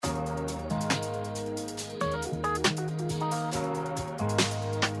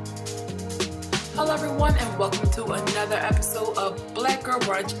everyone, and welcome to another episode of Black Girl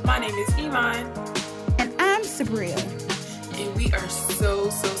Brunch. My name is Iman. And I'm Sabria. And we are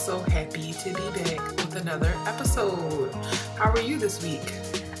so happy to be back with another episode. How are you this week?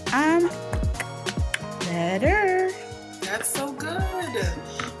 I'm better. That's so good.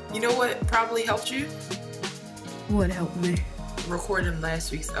 You know what probably helped you? What helped me? Recording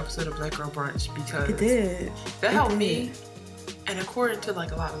last week's episode of Black Girl Brunch, because It did. That helped me. And according to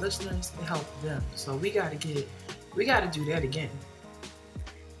like a lot of listeners, it helped them. So we gotta do that again.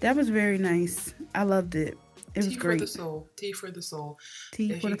 That was very nice. I loved it. It was great. Tea for the soul. Tea for the soul.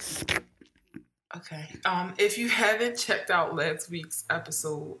 Tea for the... Okay. If you haven't checked out last week's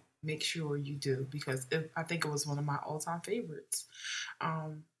episode, make sure you do, because I think it was one of my all-time favorites.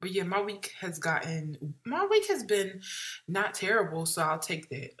 But yeah, my week has been not terrible, so I'll take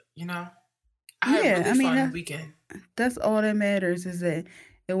that. You know, I had a really fun weekend. That's all that matters, is that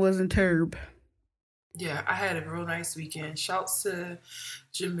it wasn't turb. Yeah, I had a real nice weekend. Shouts to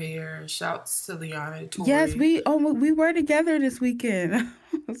Jameer. Shouts to Liana. Tori. Yes, we were together this weekend.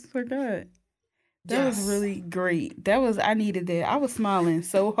 I forgot. That was really great. I needed that. I was smiling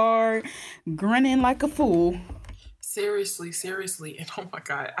so hard, grinning like a fool. Seriously. And oh my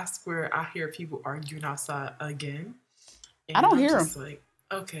God, I swear I hear people arguing outside again. And I don't hear them. Like,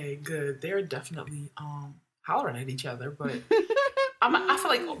 okay, good. They're definitely hollering at each other, but I feel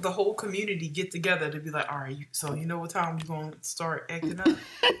like the whole community get together to be like, all right, so you know what time you're going to start acting up?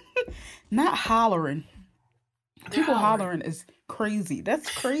 Not hollering. People hollering is crazy. That's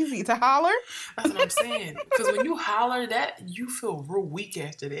crazy to holler. That's what I'm saying. Because when you holler, that you feel real weak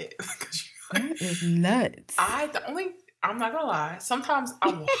after that. That is nuts. I'm not gonna lie. Sometimes I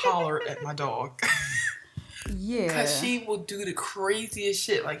will holler at my dog. Yeah. Because she will do the craziest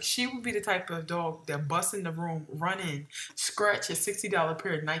shit. Like, she would be the type of dog that busts in the room, run in, scratch a $60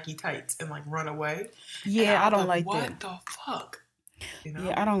 pair of Nike tights, and like run away. Yeah, I don't like that. What the fuck? You know?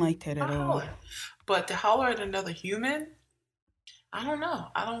 Yeah, I don't like that at all. But to holler at another human, I don't know.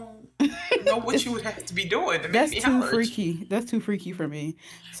 I don't know what you would have to be doing to make me holler. That's too freaky. That's too freaky for me.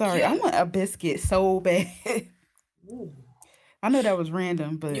 Sorry, Yeah. I want a biscuit so bad. Ooh. I know that was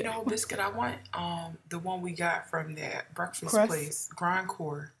random, but... You know what biscuit I want? The one we got from that breakfast Crust? place,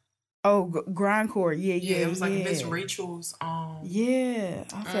 Grindcore. Oh, Grindcore. Yeah. It was like Miss Rachel's. Yeah.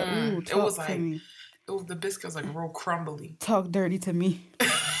 I said, ooh, talk to me. The biscuit was like real crumbly. Talk dirty to me.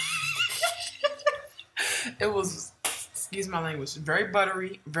 It was, excuse my language, very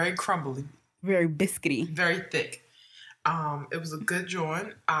buttery, very crumbly. Very biscuity. Very thick. It was a good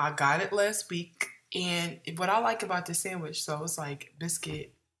joint. I got it last week. And what I like about the sandwich, so it's like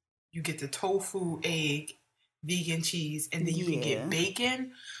biscuit, you get the tofu, egg, vegan cheese, and then you can get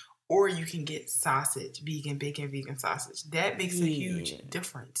bacon, or you can get sausage, vegan bacon, vegan sausage. That makes a huge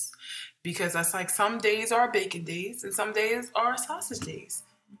difference, because that's like some days are bacon days and some days are sausage days.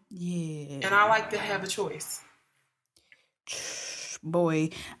 Yeah. And I like to have a choice. Boy,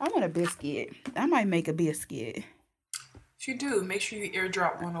 I want a biscuit. I might make a biscuit. If you do, make sure you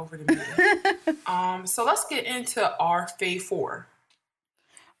airdrop one over to me. So let's get into our fave four.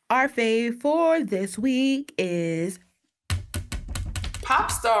 Our fave for this week is pop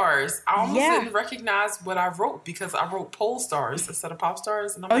stars. I almost didn't recognize what I wrote, because I wrote pole stars instead of pop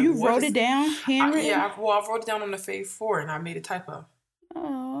stars. And I'm you wrote it down handwritten? I wrote it down on the fave four, and I made a typo.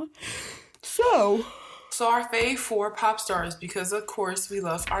 Oh, so our fave four pop stars, because of course we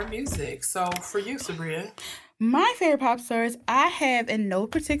love our music. So for you, Sabria. My favorite pop stars, I have in no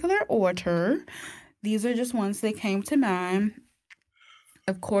particular order. These are just ones that came to mind.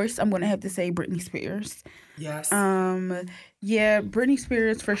 Of course, I'm going to have to say Britney Spears. Yes. Yeah, Britney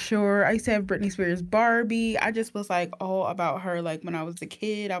Spears for sure. I used to have Britney Spears Barbie. I just was like all about her. Like when I was a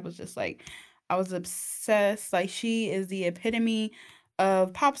kid, I was just like, I was obsessed. Like she is the epitome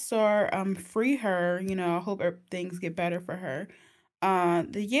of pop star. Free her. You know, I hope things get better for her.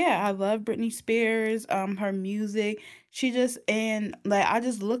 I love Britney Spears, her music. I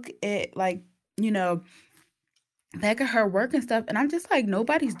just look at, like, you know, back at her work and stuff, and I'm just like,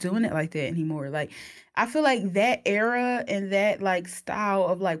 nobody's doing it like that anymore. Like, I feel like that era and that, like, style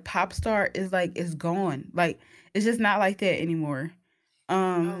of, like, pop star is gone. Like, it's just not like that anymore.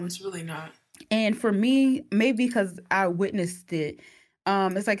 No, it's really not. And for me, maybe because I witnessed it,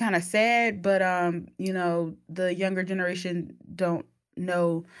 it's like kind of sad, but you know, the younger generation don't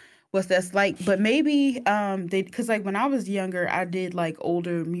know what that's like. But maybe because like when I was younger, I did like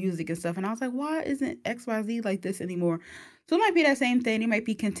older music and stuff, and I was like, why isn't XYZ like this anymore? So it might be that same thing. They might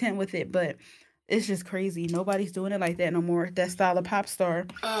be content with it, but it's just crazy. Nobody's doing it like that no more. That style of pop star.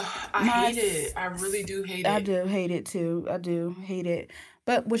 I hate it. I really do hate it. I do hate it too. I do hate it.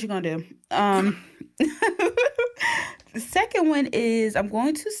 But what you gonna do? The second one is I'm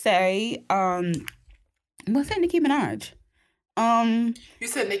going to say I'm gonna say Nicki Minaj. Um, You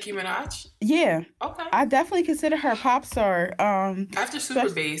said Nicki Minaj? yeah, Okay. I definitely consider her a pop star. After Super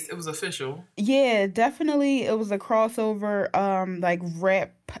Bass, it was official. Yeah, definitely it was a crossover, like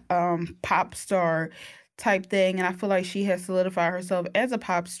rap, pop star type thing, and I feel like she has solidified herself as a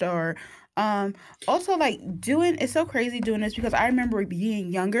pop star. Um, Also like doing it's so crazy doing this because I remember being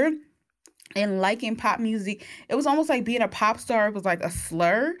younger and liking pop music. It was almost like being a pop star was like a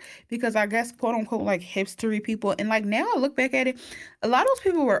slur because I guess quote unquote like hipstery people, and like now I look back at it, a lot of those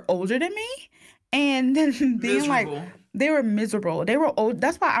people were older than me, and then being like Miserable. they were miserable. They were old.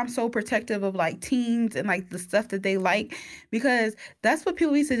 That's why I'm so protective of like teens and like the stuff that they like, because that's what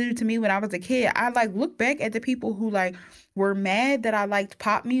people used to do to me when I was a kid. I like look back at the people who like were mad that I liked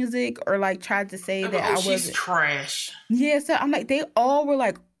pop music or like tried to say I'm like, that oh, I she's wasn't. trash. Yeah, so I'm like, they all were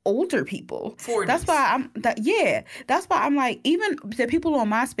like older people. That's 40s. why yeah, that's why I'm like, even the people on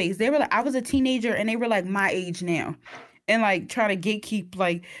MySpace, they were like, I was a teenager and they were like my age now. And like trying to gatekeep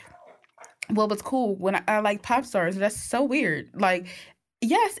like what was cool when I like pop stars. That's so weird. Like,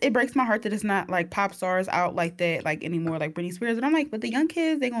 yes, it breaks my heart that it's not like pop stars out like that, like anymore, like Britney Spears. And I'm like, but the young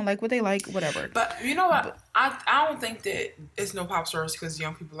kids, they gonna like what they like, whatever. But you know what? But I don't think that it's no pop stars because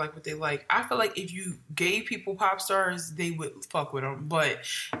young people like what they like. I feel like if you gave people pop stars, they would fuck with them. But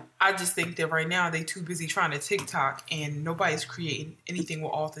I just think that right now they too busy trying to TikTok and nobody's creating anything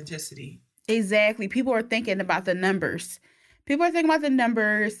with authenticity. exactly. People are thinking about the numbers. People are thinking about the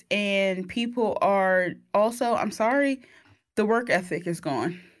numbers, and people are also, I'm sorry, the work ethic is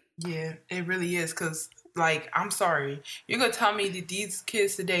gone. Yeah, it really is. Cause like, I'm sorry, you're gonna tell me that these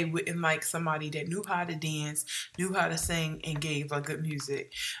kids today wouldn't like somebody that knew how to dance, knew how to sing, and gave like good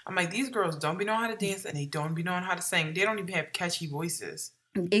music. I'm like, these girls don't be knowing how to dance and they don't be knowing how to sing. They don't even have catchy voices.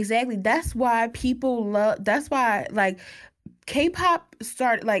 Exactly. That's why people love, that's why like K-pop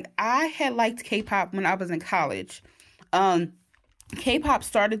started, like I had liked K-pop when I was in college. Um K-pop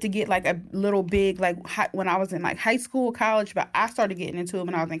started to get like a little big like when I was in like high school, college, but I started getting into it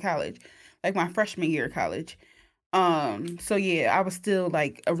when I was in college, like my freshman year of college. So yeah, I was still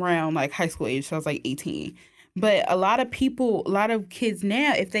like around like high school age, so I was like 18. But a lot of people, a lot of kids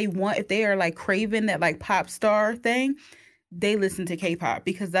now, if they are like craving that like pop star thing, they listen to K-pop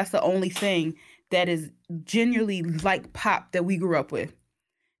because that's the only thing that is genuinely like pop that we grew up with,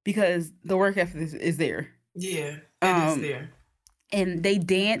 because the work ethic is there. Yeah, it is Um, there. and they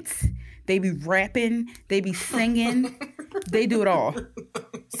dance, they be rapping, they be singing, they do it all.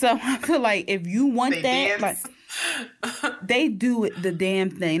 So I feel like if you want They that, like dance. they do it the damn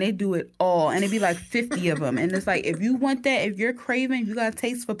thing. They do it all. And it'd be like 50 of them. And it's like if you want that, if you're craving, if you got a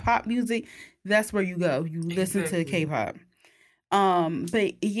taste for pop music, that's where you go. You listen to Exactly. K-pop.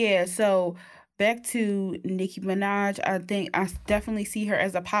 But yeah, so back to Nicki Minaj, I think I definitely see her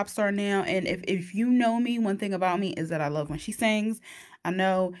as a pop star now. And if you know me, one thing about me is that I love when she sings. I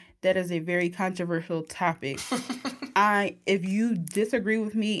know that is a very controversial topic. If you disagree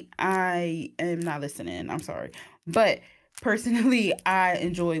with me, I am not listening. I'm sorry. But personally, I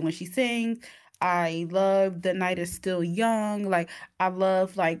enjoy when she sings. I love The Night Is Still Young. Like I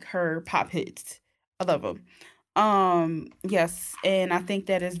love like her pop hits. I love them. Yes, and I think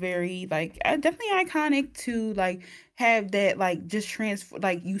that is very like definitely iconic to like have that like just transfer,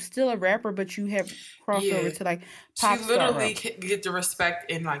 like you still a rapper but you have crossed over Yeah, to like she pop star literally rap. get the respect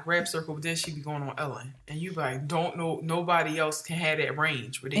in like rap circle, but then she be going on Ellen, and you be like, don't know nobody else can have that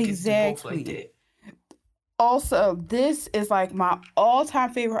range where they get to do both like Exactly. that. Also, this is like my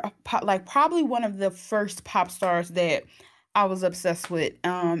all-time favorite pop, like probably one of the first pop stars that I was obsessed with.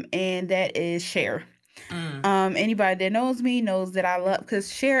 And that is Cher. Mm. Anybody that knows me knows that I love,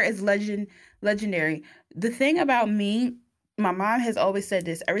 because Cher is legendary. The thing about me, my mom has always said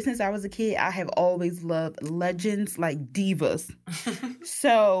this. Ever since I was a kid, I have always loved legends like divas.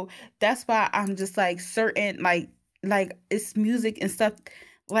 So that's why I'm just like certain like it's music and stuff,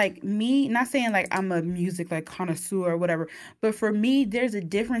 like me not saying like I'm a music like connoisseur or whatever, but for me there's a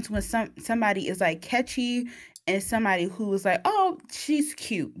difference when somebody is like catchy and somebody who is like, oh, she's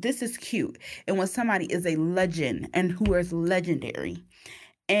cute, this is cute, and when somebody is a legend and who is legendary.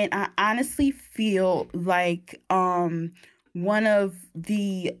 And I honestly feel like one of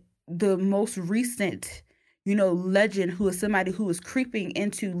the most recent, legend who is somebody who is creeping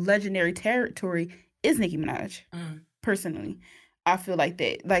into legendary territory is Nicki Minaj. Mm. Personally, I feel like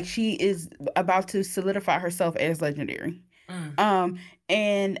that. Like she is about to solidify herself as legendary. Mm. Um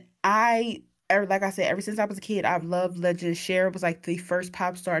and like I said, ever since I was a kid, I've loved legends. Cher was like the first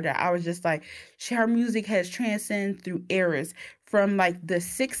pop star that I was just like, her music has transcended through eras from like the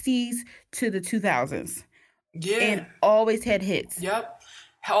 60s to the 2000s Yeah. and always had hits. Yep.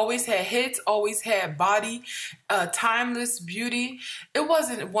 Always had hits, always had body, timeless beauty. It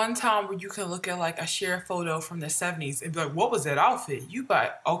wasn't one time where you can look at like a Cher photo from the 70s and be like, what was that outfit? You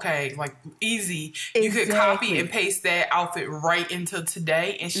got, okay, like easy. You could copy and Exactly. paste that outfit right into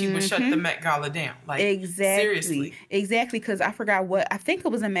today and she would shut the Mm-hmm. Met Gala down. Like, Exactly. seriously. Exactly. Because I forgot what, I think it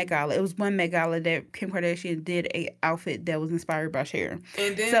was a Met Gala. It was one Met Gala that Kim Kardashian did a outfit that was inspired by Cher.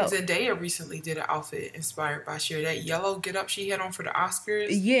 And then So Zendaya recently did an outfit inspired by Cher. That yellow get up she had on for the Oscars.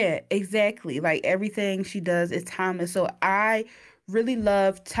 yeah, exactly. Like everything she does is timeless. So I really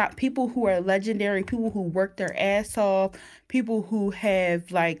love top people who are legendary, people who work their ass off, people who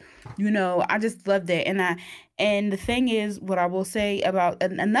have like, I just love that. And the thing is, what I will say about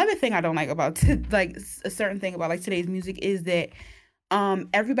another thing I don't like about like a certain thing about like today's music is that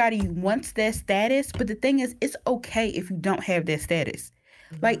everybody wants that status, but the thing is, it's okay if you don't have that status.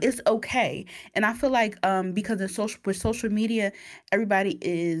 Like Mm-hmm. it's okay. And I feel like because with social media, everybody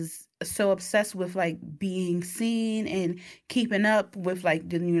is so obsessed with like being seen and keeping up with like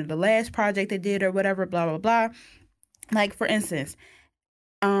the last project they did or whatever, blah blah blah. Like for instance,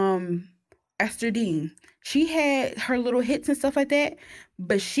 um Esther Dean, she had her little hits and stuff like that,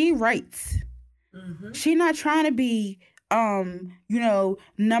 but she writes. Mm-hmm. She not trying to be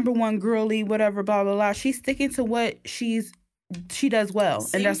number one girly, whatever, blah blah blah. She's sticking to what she does well,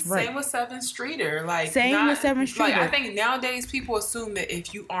 and that's right. Same with Seven Streeter. Like Same not with Seven like I Streeter. think nowadays people assume that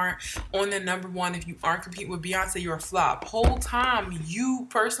if you aren't on the number one, if you aren't competing with Beyonce, you're a flop. Whole time you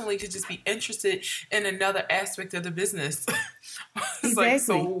personally could just be interested in another aspect of the business. It's like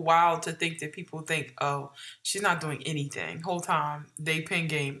so Exactly. wild to think that people think, oh, she's not doing anything. Whole time they pen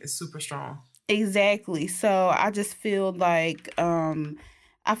game is super strong. Exactly. So I just feel like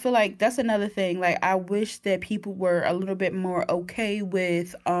I feel like that's another thing. Like I wish that people were a little bit more okay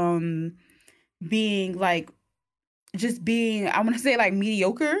with being like just being, I want to say like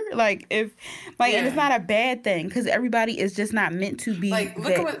mediocre, like if like, and it's Yeah. not a bad thing because everybody is just not meant to be Like, look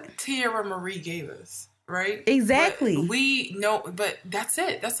at that. what Tierra Marie gave us, right? But Exactly. we know, but that's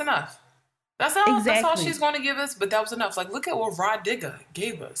it. That's enough. That's all. That's all Exactly. she's going to give us. But that was enough. Like, look at what Rod Digger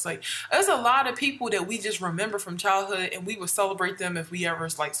gave us. Like, there's a lot of people that we just remember from childhood, and we would celebrate them if we ever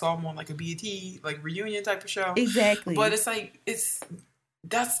like saw them on like a BET like reunion type of show. But Exactly. it's like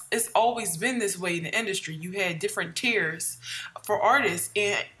it's always been this way in the industry. You had different tiers for artists,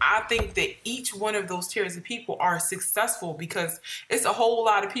 and I think that each one of those tiers of people are successful because it's a whole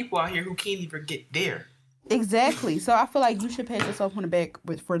lot of people out here who can't even get there. Exactly. So I feel like you should pat yourself on the back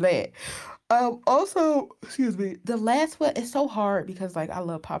for that. Also, excuse me, the last one is so hard because like I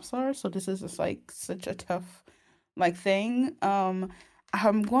love pop stars, so this is just like such a tough like thing. I'm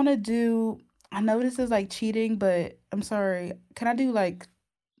gonna do. I know this is like cheating, but I'm sorry. Can I do like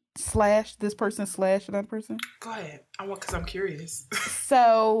slash this person slash another person? Go ahead. I want because I'm curious.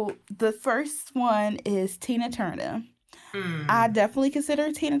 So the first one is Tina Turner. I Mm. definitely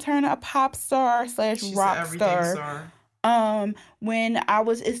consider Tina Turner a pop star slash She's an rock everything star. star. When I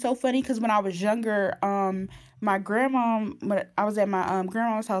was, it's so funny because when I was younger, my grandma, when I was at my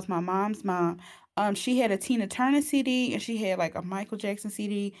grandma's house, my mom's mom, she had a Tina Turner CD and she had like a Michael Jackson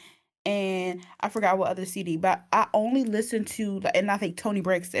CD, and I forgot what other CD, but I only listened to and I think Tony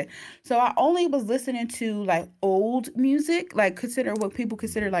Braxton. So I only was listening to like old music, like consider what people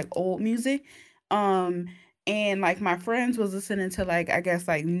consider like old music. Um, and like my friends was listening to like I guess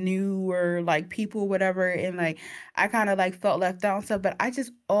like newer like people whatever, and like I kind of like felt left out and stuff, but I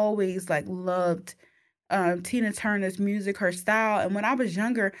just always like loved Tina Turner's music, her style. And when I was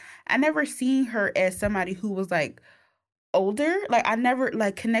younger, I never seen her as somebody who was like older. Like I never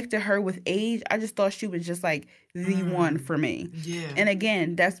like connected her with age. I just thought she was just like the one Mm. for me. Yeah. And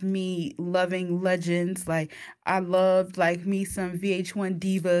again, that's me loving legends. Like I loved like me some VH1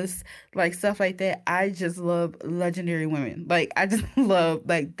 divas, like stuff like that. I just love legendary women. Like I just love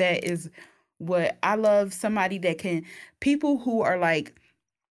like that is what I love, somebody that can, people who are like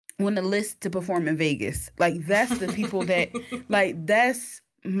on the list to perform in Vegas. Like that's the people that like that's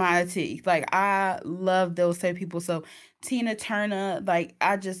my tea. Like I love those type of people. So Tina Turner, like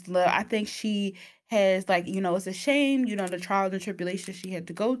I just love, I think she has like, it's a shame, the trials and tribulations she had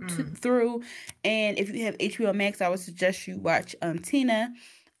to go Mm. through. And if you have HBO Max, I would suggest you watch Tina.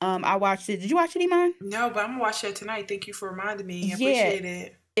 I watched it. Did you watch it, Iman? No, but I'm gonna watch that tonight. Thank you for reminding me. I Yeah, appreciate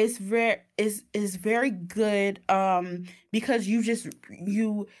it. it's very good because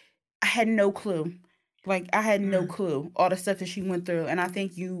you I had no clue. Like, I had no clue all the stuff that she went through, and I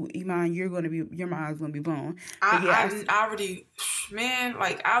think you, Iman, your mind's gonna be blown. But yeah, I already, man,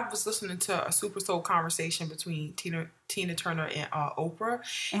 like I was listening to a Super Soul conversation between Tina Turner and Oprah,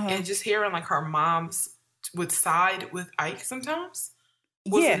 and just hearing like her mom's would side with Ike sometimes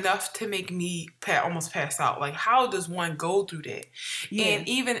was enough to make me almost pass out. Like, how does one go through that? Yeah. And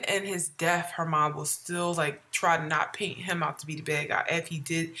even in his death, her mom will still like try to not paint him out to be the bad guy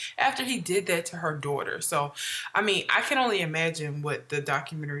after he did that to her daughter. So, I mean, I can only imagine what the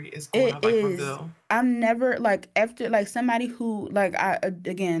documentary is going to like reveal. I'm never like after like somebody who like I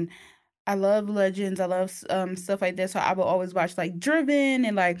love Legends. I love stuff like that. So I will always watch like Driven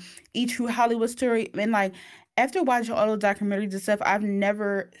and like E! True Hollywood Story and like. After watching all those documentaries and stuff, I've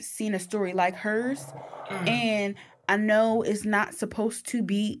never seen a story like hers. And I know it's not supposed to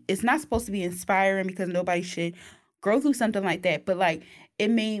be inspiring because nobody should go through something like that. But like it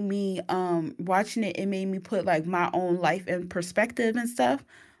made me watching it made me put like my own life in perspective and stuff.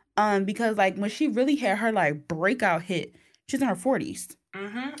 Because like when she really had her like breakout hit, she's in her 40s.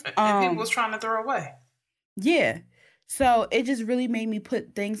 And people was trying to throw away. Yeah. So it just really made me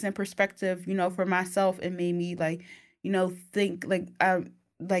put things in perspective, you know, for myself. It made me like, you know, think like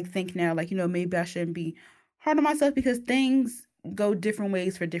think now, like, you know, maybe I shouldn't be hard on myself because things go different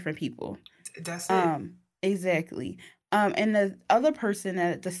ways for different people. That's it. Exactly. And the other person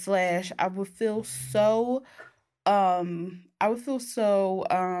at the Slash, I would feel so weird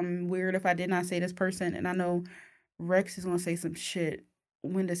if I did not say this person. And I know Rex is gonna say some shit.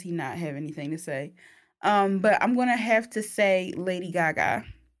 When does he not have anything to say? But I'm gonna have to say Lady Gaga.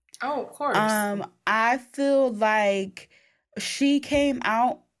 Oh, of course. I feel like she came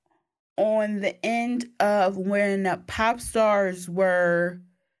out on the end of when pop stars were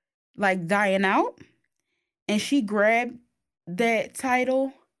like dying out, and she grabbed that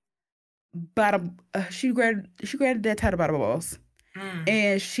title by the she grabbed that title by the balls,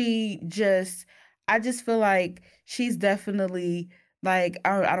 and I just feel like she's definitely. Like,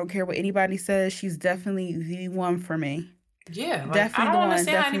 I don't care what anybody says. She's definitely the one for me. Yeah. Like, definitely I don't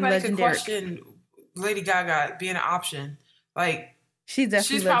understand how anybody could question Lady Gaga being an option. Like, she's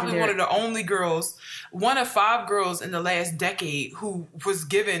probably one of the only girls, one of 5 girls in the last decade who was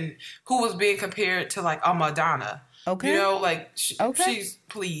being compared to, like, a Madonna. Okay. You know, like, she's,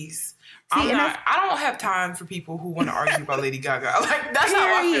 please. I don't have time for people who want to argue about Lady Gaga. Like, that's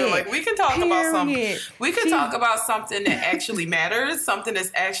how I feel. Like, we can talk about something. We can talk about something that actually matters, something that's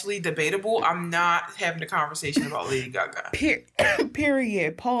actually debatable. I'm not having a conversation about Lady Gaga.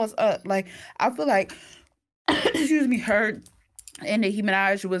 Period. Pause up. Like, I feel like, excuse me, her and Nicki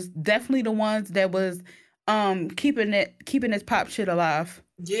Minaj was definitely the ones that was keeping this pop shit alive.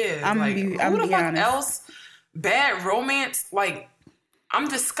 Yeah. I'm who the fuck honest. Else? Bad Romance, like. I'm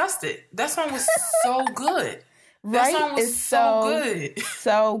disgusted. That song was so good. That song was so good.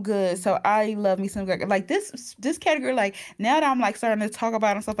 So good. So I love me some like this category. Like now that I'm like starting to talk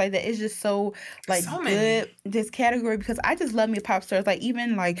about and stuff like that, it's just so like so good. This category because I just love me pop stars. Like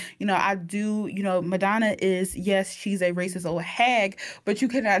even like you know I do you know Madonna is yes she's a racist old hag, but you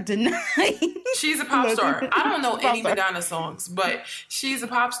cannot deny she's a pop star. I don't know any Madonna songs, but she's a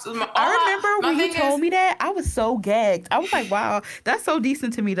pop star. I remember when you told me that I was so gagged. I was like, wow, that's so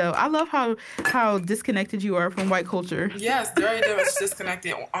decent to me though. I love how disconnected you are from white culture. Yes, very much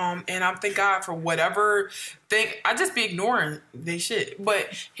disconnected. And I thank God for whatever thing. I just be ignoring they shit. But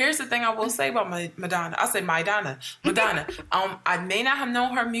here's the thing I will say about Madonna. I say Madonna. I may not have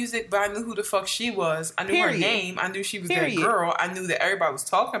known her music, but I knew who the fuck she was. I knew her name. I knew she was that girl. I knew that everybody was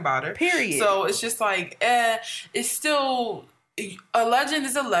talking about her. Period. So it's just like, it's still. A legend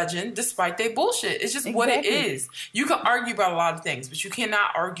is a legend despite their bullshit. It's just what it is. You can argue about a lot of things, but you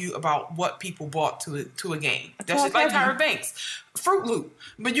cannot argue about what people bought to a game. That's just like Tyra Banks. Fruit Loop.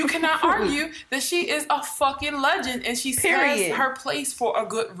 But you cannot argue that she is a fucking legend and she has her place for a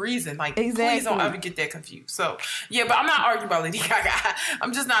good reason. Like, please don't ever get that confused. So, yeah, but I'm not arguing about Lady Gaga.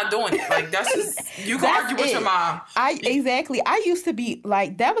 I'm just not doing it. Like, that's just, you can argue with your mom. I used to be,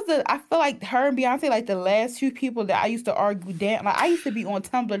 like, I feel like her and Beyonce, like, the last 2 people that I used to argue down. Like, I used to be on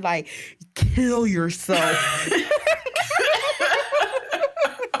Tumblr, like, kill yourself.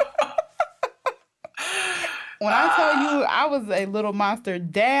 When I tell you I was a little monster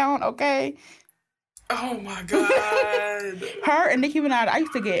down, okay? Oh my God. Her and Nicki Minaj, I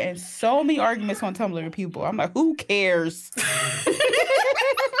used to get in so many arguments on Tumblr with people. I'm like, who cares?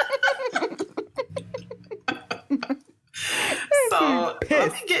 So,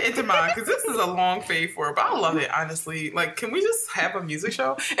 let me get into mine because this is a long fade for it, but I love it, honestly. Like, can we just have a music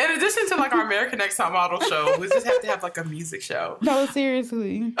show? In addition to like our American Next Top Model show, we just have to have like a music show. No,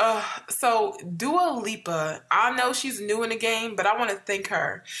 seriously. So Dua Lipa, I know she's new in the game, but I want to thank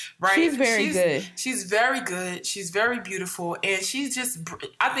her, right? She's very good. She's very good. She's very beautiful. And she's just,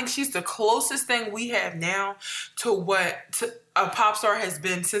 I think she's the closest thing we have now to what a pop star has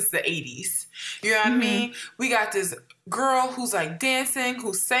been since the 80s. You know what I mean? We got this girl who's like dancing,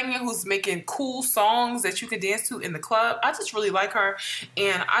 who's singing, who's making cool songs that you can dance to in the club. I just really like her.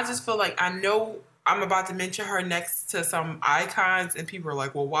 And I just feel like I know I'm about to mention her next to some icons and people are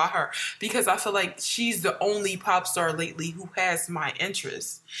like, well, why her? Because I feel like she's the only pop star lately who has my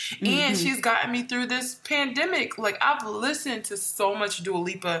interest. And she's gotten me through this pandemic. Like, I've listened to so much Dua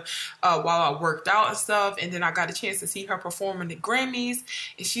Lipa while I worked out and stuff. And then I got a chance to see her perform in the Grammys.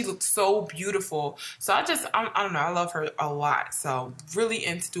 And she looked so beautiful. So I don't know. I love her a lot. So really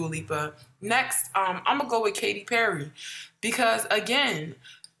into Dua Lipa. Next, I'm going to go with Katy Perry. Because, again,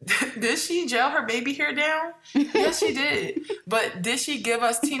 did she gel her baby hair down? Yes, she did. But did she give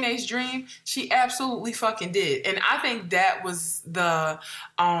us Teenage Dream? She absolutely fucking did. And I think that was the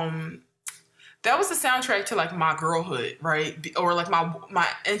soundtrack to like my girlhood, right? Or like my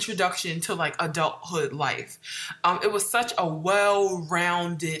introduction to like adulthood life. It was such a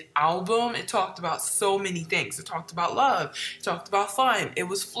well-rounded album. It talked about so many things. It talked about love. It talked about fun. It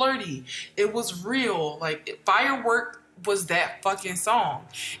was flirty. It was real. Like, Firework was that fucking song.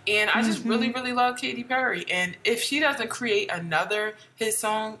 And I just really, really love Katy Perry. And if she doesn't create another hit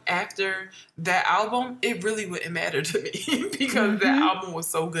song after that album, it really wouldn't matter to me because that album was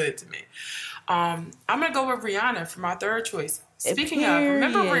so good to me. I'm going to go with Rihanna for my third choice. Speaking of,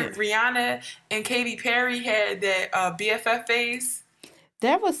 remember when Rihanna and Katy Perry had that BFF phase?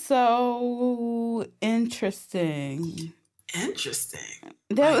 That was so interesting.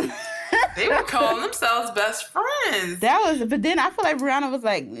 They were calling themselves best friends. But then I feel like Rihanna was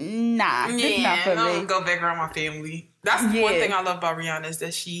like, nah, it's not for me. Go back around my family. That's one thing I love about Rihanna is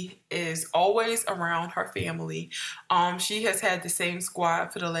that she is always around her family. She has had the same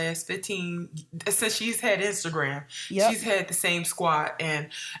squad for the last 15, since she's had Instagram. Yep. She's had the same squad. And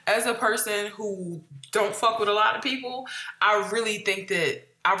as a person who don't fuck with a lot of people, I really think that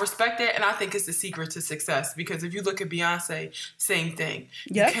I respect that, and I think it's the secret to success. Because if you look at Beyonce, same thing.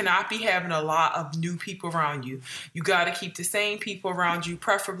 Yep. You cannot be having a lot of new people around you. You got to keep the same people around you,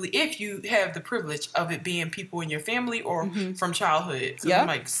 preferably if you have the privilege of it being people in your family or from childhood. So I'm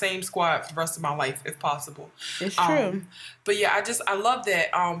like, same squad for the rest of my life, if possible. It's true. But yeah, I love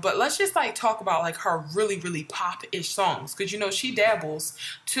that. But let's just like talk about like her really, really pop-ish songs. Because, you know, she dabbles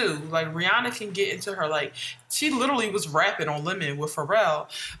too. Like, Rihanna can get into her, like, she literally was rapping on Lemon with Pharrell.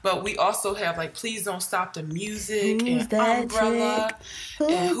 But we also have like Please Don't Stop the Music and Umbrella.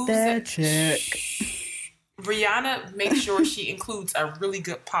 Who's that chick? Rihanna makes sure she includes a really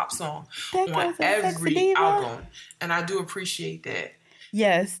good pop song on every album. And I do appreciate that.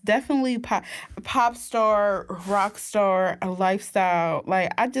 Yes, definitely pop star, rock star, a lifestyle.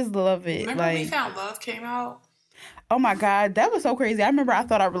 Like, I just love it. Remember We Found Love came out? Oh my God, that was so crazy. I remember I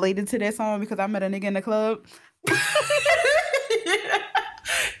thought I related to that song because I met a nigga in the club.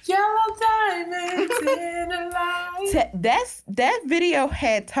 Yellow diamonds in the light. That video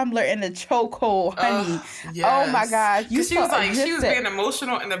had Tumblr in the chokehold, honey. Yes. Oh my God. She was being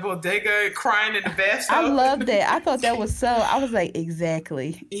emotional in the bodega, crying in the bathtub. I love that. I thought that was I was like,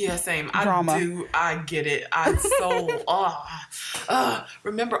 exactly. Yeah, same. Drama. I get it.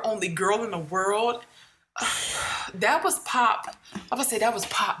 Remember Only Girl in the World? That was pop. I would say that was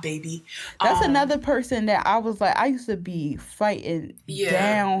pop, baby. That's another person that I was like, I used to be fighting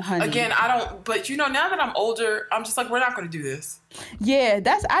down, honey. Again, but you know, now that I'm older, I'm just like, we're not going to do this. Yeah,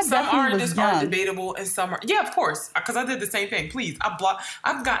 some artists are debatable and some are, of course, because I did the same thing. Please,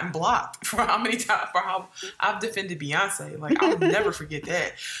 I've gotten blocked for how many times, for how I've defended Beyonce. Like, I'll never forget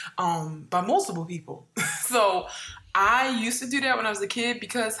that, by multiple people. So I used to do that when I was a kid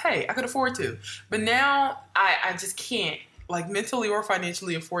because, hey, I could afford to. But now I just can't, like, mentally or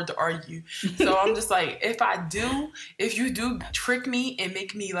financially afford to argue. So I'm just like, if you do trick me and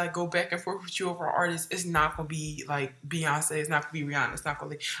make me, like, go back and forth with you over an artist, it's not going to be, like, Beyonce. It's not going to be Rihanna. It's not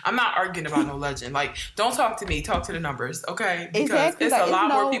going to be... I'm not arguing about no legend. Like, don't talk to me. Talk to the numbers, okay? Because it's a lot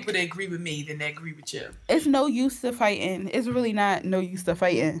more people that agree with me than they agree with you. It's no use to fighting. It's really not no use to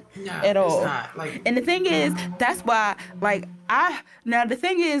fighting at all. It's not. Like, and the thing is, that's why, like, I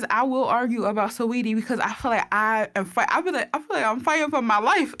will argue about Saweetie because I feel like I feel like I'm fighting for my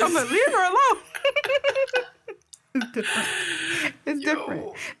life. I'm like, leave her alone. It's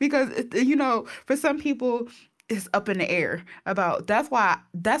different because, you know, for some people, is up in the air about. That's why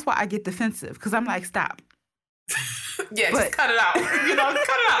I get defensive because I'm like, stop. Yeah, just cut it out. Cut it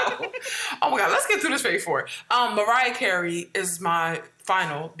out. Oh my God, let's get through this very forward. Mariah Carey is my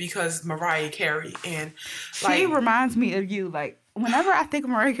final because Mariah Carey, and she reminds me of you. Like whenever I think of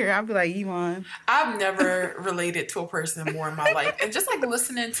Mariah Carey, I'll be like, Iman. I've never related to a person more in my life, and just like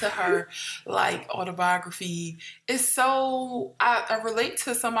listening to her like autobiography is so. I relate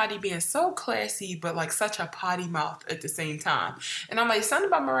to somebody being so classy, but like such a potty mouth at the same time. And I'm like, something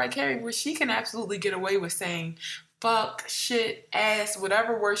about Mariah Carey where she can absolutely get away with saying fuck, shit, ass,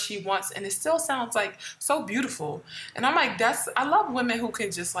 whatever word she wants, and it still sounds like so beautiful. And I'm like, I love women who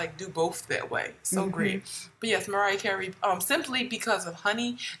can just like do both that way. So great. But yes, Mariah Carey, simply because of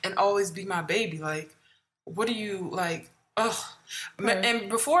Honey and Always Be My Baby. Like, what do you like? Ugh. Right. And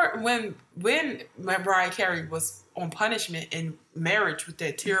before, when Mariah Carey was on punishment in marriage with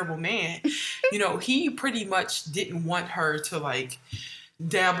that terrible man, he pretty much didn't want her to like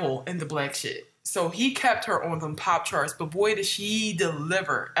dabble in the black shit. So he kept her on them pop charts, but boy, did she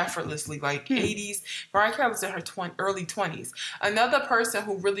deliver effortlessly. Like 80s, Mariah Carey was in her early 20s. Another person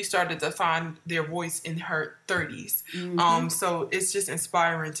who really started to find their voice in her 30s. So it's just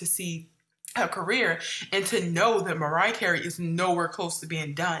inspiring to see her career and to know that Mariah Carey is nowhere close to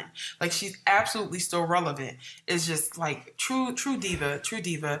being done. Like she's absolutely still relevant. It's just like true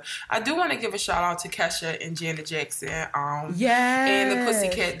diva. I do want to give a shout out to Kesha and Janet Jackson, and the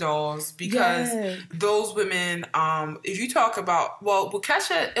Pussycat Dolls, because those women, if you talk about, with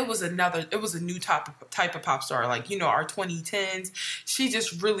Kesha, it was a new type of pop star. Like, our 2010s, she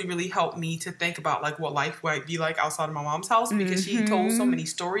just really, really helped me to think about like what life might be like outside of my mom's house, because she told so many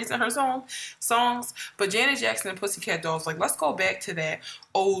stories in her songs. But Janet Jackson and Pussycat Dolls, like, let's go back to that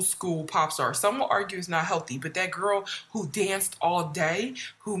old school pop star. Some will argue it's not healthy, but that girl who danced all day,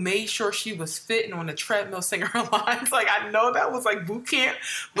 who made sure she was fit and on the treadmill singing her lines, like, I know that was like boot camp,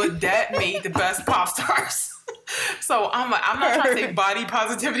 but that made the best pop stars. So I'm not trying to say body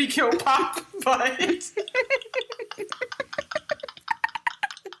positivity killed pop, but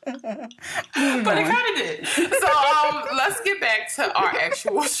but it kind of did. So let's get back to our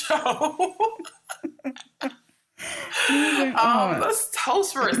actual show. Let's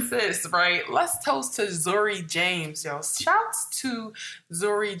toast for a sis, right? Let's toast to Zuri James, yo. Shouts to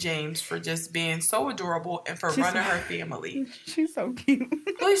Zuri James for just being so adorable and for running her family. She's so cute.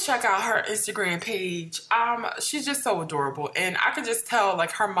 Please check out her Instagram page. She's just so adorable, and I can just tell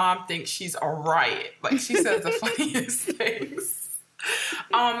like her mom thinks she's a riot. Like she says the funniest things.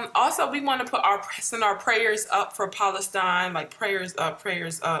 Also, we want to send our prayers up for Palestine, like prayers up.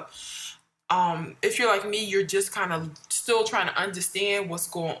 If you're like me, you're just kind of still trying to understand what's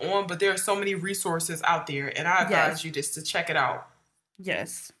going on, but there are so many resources out there, and I advise you just to check it out.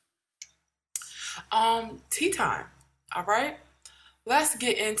 Yes. Tea time. All right. Let's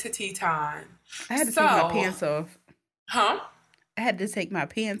get into tea time. I had to take my pants off. Huh? I had to take my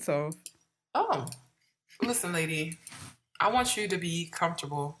pants off. Oh. Listen, lady. I want you to be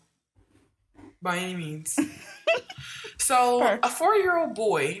comfortable by any means. So, a 4-year-old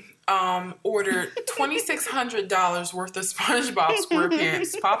boy ordered $2,600 worth of SpongeBob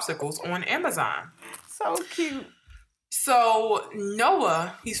SquarePants popsicles on Amazon. So cute. So,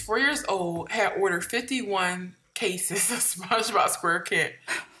 Noah, he's 4 years old, had ordered 51 cases of SpongeBob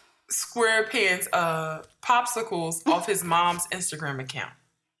SquarePants popsicles off his mom's Instagram account.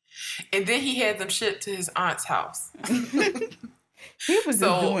 And then he had them shipped to his aunt's house. He was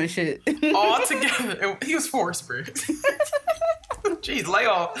just doing shit. All together. He was forced, bro. Jeez, lay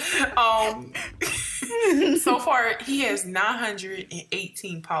off. So far, he has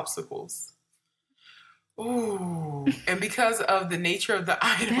 918 popsicles. Ooh. And because of the nature of the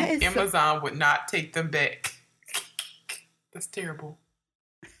item, Amazon would not take them back. That's terrible.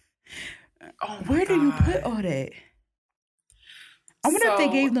 Oh my Where do you put all that? I wonder if they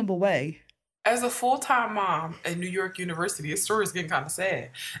gave them away. As a full-time mom at New York University, his story is getting kind of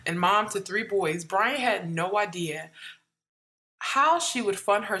sad, and mom to 3 boys, Brian had no idea how she would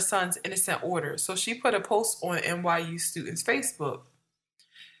fund her son's innocent order. So she put a post on NYU students' Facebook.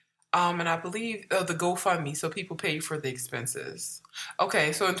 And I believe the GoFundMe, so people pay for the expenses.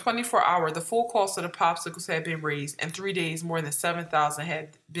 Okay, so in 24 hours, the full cost of the popsicles had been raised. In 3 days, more than $7,000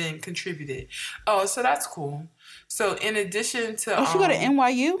 had been contributed. Oh, so that's cool. So in addition to... she go to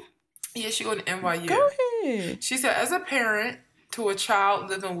NYU? Yeah, she go to NYU. Go ahead. She said, as a parent to a child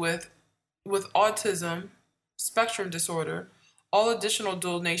living with autism spectrum disorder, all additional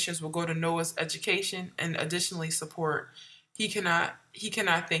donations will go to Noah's education and additionally support. He cannot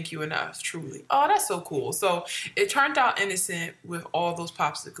thank you enough, truly. Oh, that's so cool. So it turned out innocent with all those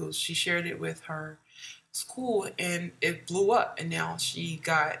popsicles. She shared it with her school, and it blew up, and now she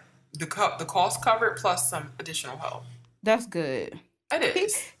got the cost covered plus some additional help. That's good. It He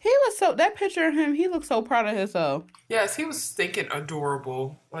is. he was so, that picture of him, he looked so proud of himself. Yes, he was stinking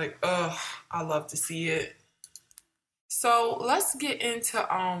adorable. Like, I love to see it. So let's get into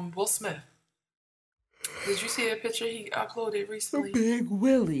Will Smith. Did you see a picture he uploaded recently? Big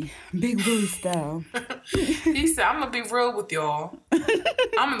Willie style. He said, "I'm gonna be real with y'all.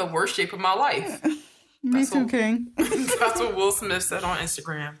 I'm in the worst shape of my life." Me too, King. That's what Will Smith said on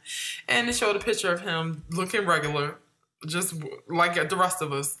Instagram, and it showed a picture of him looking regular, just like the rest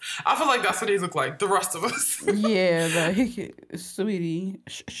of us. I feel like that's what he look like, the rest of us. Yeah, like,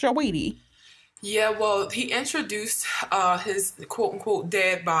 sweetie. Yeah, well, he introduced his quote-unquote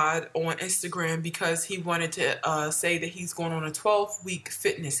dad bod on Instagram because he wanted to say that he's going on a 12-week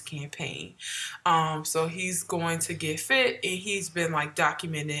fitness campaign. So he's going to get fit, and he's been, like,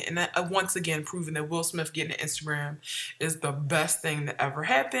 documented. And once again, proving that Will Smith getting an Instagram is the best thing that ever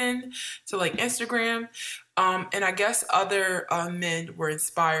happened to, like, Instagram. And I guess other men were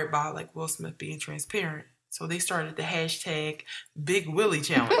inspired by, like, Will Smith being transparent. So they started the hashtag Big Willie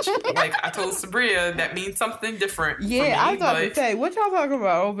Challenge. Like I told Sabria, that means something different. Yeah, I was about to say, what y'all talking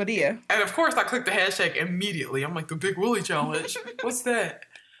about over there? And of course, I clicked the hashtag immediately. I'm like, the Big Willie Challenge. What's that?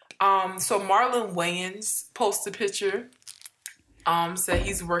 So Marlon Wayans posted a picture. Said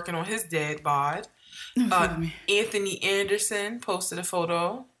he's working on his dad bod. Anthony Anderson posted a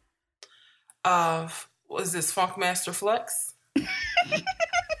photo of, what is this, Funkmaster Flex?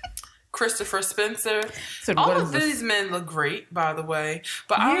 Christopher Spencer. So all of these men look great, by the way.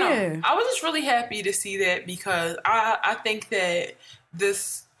 But I don't know. I was just really happy to see that because I think that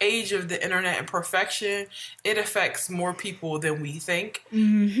this age of the internet and perfection, it affects more people than we think.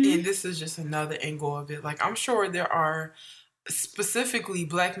 Mm-hmm. And this is just another angle of it. Like, I'm sure there are specifically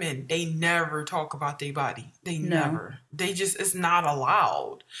black men, they never talk about their body. They never. They just, it's not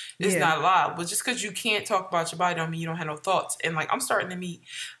allowed. It's not allowed. But just because you can't talk about your body don't mean you don't have no thoughts. And like, I'm starting to meet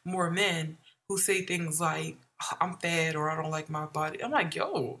more men who say things like, I'm fat or I don't like my body. I'm like,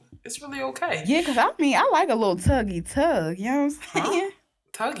 yo, it's really okay. Yeah, because I mean, I like a little tuggy tug. You know what I'm saying?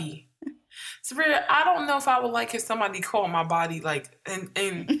 Tuggy. Sabrina, I don't know if I would like if somebody called my body like, and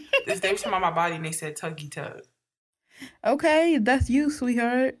if they were talking about my body and they said tuggy tug. Okay, that's you,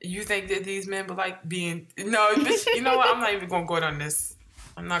 sweetheart. You think that these men would like being... No, bitch, you know what? I'm not even going to go on this.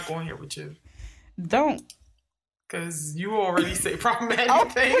 I'm not going here with you. Don't. Because you already say problematic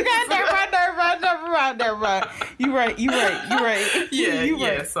things. Never mind. You right.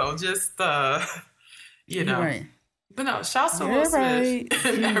 Yeah. So just, you know. Right. But no, shouts to Will Smith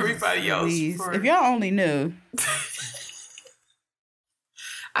and everybody else. If y'all only knew.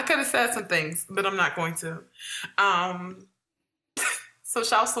 I could have said some things, but I'm not going to. So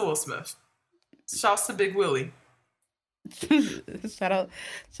shouts to Will Smith. Shouts to Big Willie. Shout out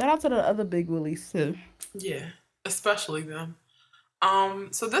to the other Big Willies too. Yeah, especially them.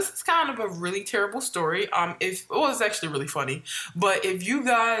 So this is kind of a really terrible story. It was actually really funny, but if you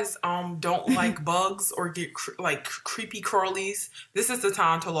guys don't like bugs or get creepy crawlies, this is the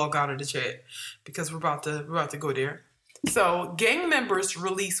time to log out of the chat because we're about to go there. So, gang members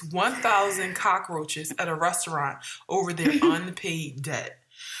release 1,000 cockroaches at a restaurant over their unpaid debt.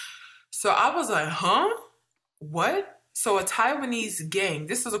 So I was like, huh? What? So a Taiwanese gang,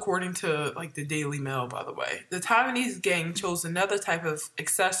 this is according to like the Daily Mail, by the way. The Taiwanese gang chose another type of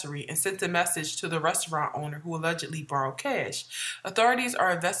accessory and sent a message to the restaurant owner who allegedly borrowed cash. Authorities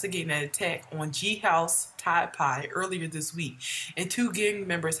are investigating an attack on G House Thai Pie earlier this week, and 2 gang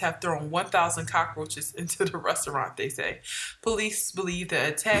members have thrown 1,000 cockroaches into the restaurant, they say. Police believe the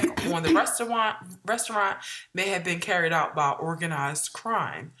attack on the restaurant may have been carried out by organized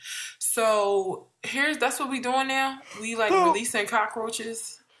crime. So that's what we doing now. We releasing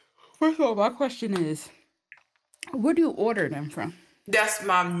cockroaches. First of all, my question is, where do you order them from? That's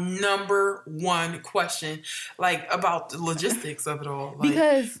my number one question, about the logistics of it all.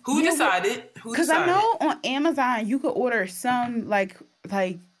 Because who decided? Because I know on Amazon you could order some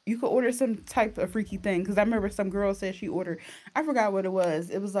you could order some type of freaky thing. Because I remember some girl said she ordered, I forgot what it was.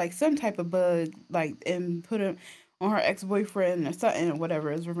 It was like some type of bug, and put it on her ex-boyfriend or something,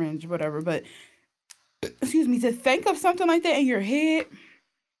 whatever, as revenge, whatever. But excuse me, to think of something like that in your head,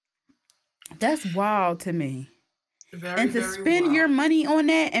 that's wild to me. Very, and to spend wild. Your money on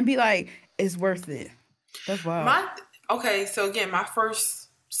that and be like, it's worth it. That's wild. So again, my first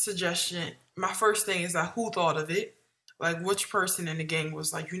thing is who thought of it? Like, which person in the gang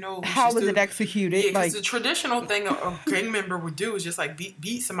was like, how was it executed? Yeah, because the traditional thing a gang member would do is just like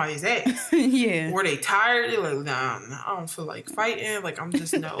beat somebody's ass. Yeah. Or they tired, they're like, nah, I don't feel like fighting. Like, I'm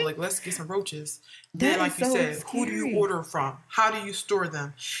just like, let's get some roaches. Then, like you said, scary. who do you order from? How do you store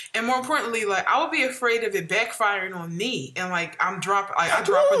them? And more importantly, like, I would be afraid of it backfiring on me. And like, I drop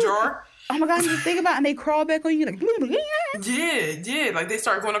a jar. Oh my God, you think about it, and they crawl back on you like, yeah. Like, they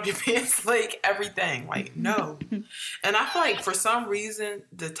start going up your pants, like, everything. Like, no. And I feel like for some reason,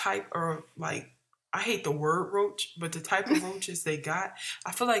 the type of, like, I hate the word roach, but the type of roaches they got,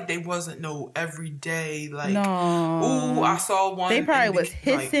 I feel like they wasn't no everyday, like, ooh, I saw one. They probably was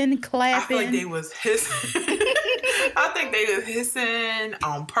hissing, like, clapping. I feel like they was hissing. I think they was hissing,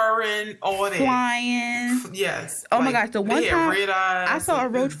 purring, all that. Flying. Yes. Oh my gosh, the one time I saw a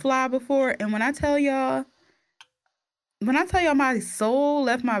roach fly before, and when I tell y'all my soul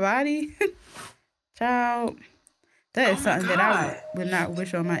left my body, child, that is something that I would not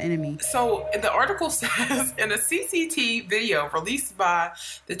wish on my enemy. So the article says, in a CCTV video released by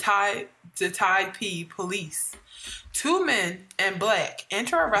the Taipei police, 2 men in black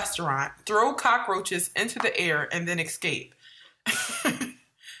enter a restaurant, throw cockroaches into the air, and then escape.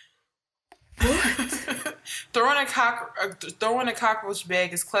 What? Throwing a cockroach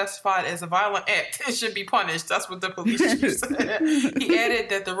bag is classified as a violent act and should be punished. That's what the police chief said. He added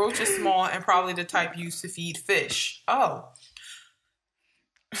that the roach is small and probably the type used to feed fish. Oh.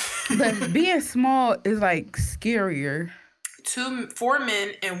 But being small is like scarier. 4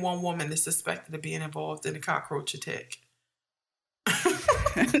 men and 1 woman is suspected of being involved in a cockroach attack.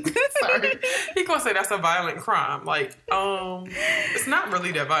 Sorry. He gonna say that's a violent crime. Like, it's not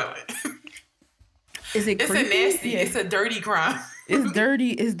really that violent. Is it creepy? It's a nasty, it's a dirty crime. It's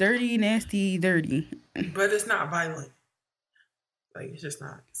dirty, nasty, dirty. But it's not violent. Like, it's just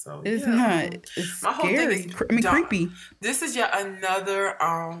not. So it's not. It's my scary. Whole thing is creepy. This is yet another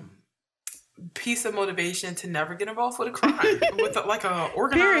piece of motivation to never get involved with a crime with like a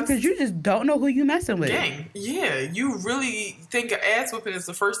organized. Because you just don't know who you messing with. Gang. Yeah, you really think an ass whipping is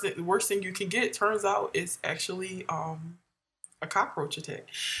the worst thing you can get. Turns out it's actually a cockroach attack.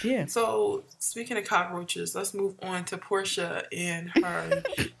 Yeah. So speaking of cockroaches, let's move on to Portia and her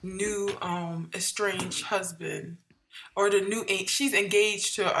new estranged husband. Or she's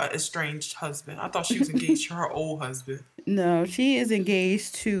engaged to an estranged husband. I thought she was engaged to her old husband. No, she is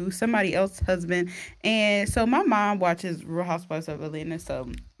engaged to somebody else's husband. And so my mom watches Real Housewives of Atlanta,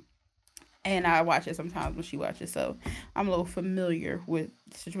 and I watch it sometimes when she watches, so I'm a little familiar with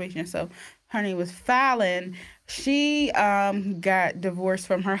the situation. So her name was Fallon. She got divorced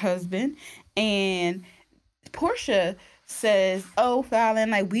from her husband, and Portia says, "Oh,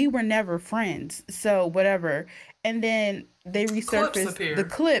 Fallon, like, we were never friends, so whatever." And then they resurfaced the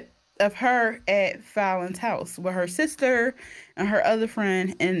clip of her at Fallon's house with her sister and her other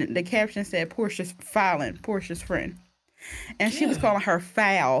friend, and the caption said, "Portia's Fallon, Portia's friend." And she was calling her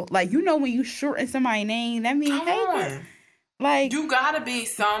foul. Like, when you shorten somebody's name, that means, like, you gotta be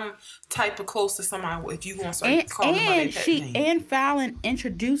some type of close to somebody if you want to start calling them by their name. And Fallon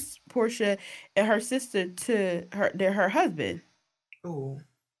introduced Portia and her sister to her husband. Ooh.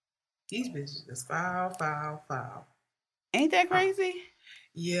 These bitches is foul. Ain't that crazy?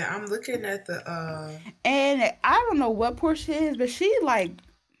 Yeah, I'm looking at the And I don't know what Portia is, but she like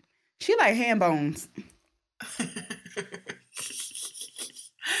ham bones.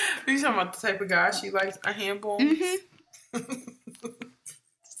 You talking about the type of guy she likes a ham bones? Mm-hmm.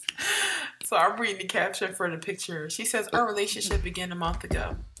 So I'm reading the caption for the picture. She says, "Our relationship began a month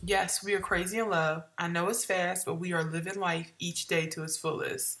ago. Yes, we are crazy in love. I know it's fast, but we are living life each day to its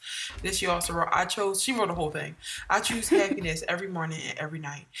fullest." Then she also wrote, she wrote the whole thing. "I choose happiness every morning and every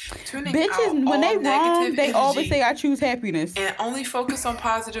night. Tuning Bitches, when they wrong, they always say I choose happiness. And only focus on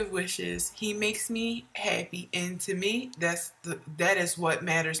positive wishes. He makes me happy. And to me, that is what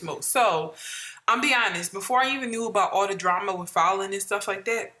matters most." So, I'm be honest, before I even knew about all the drama with Fallon and stuff like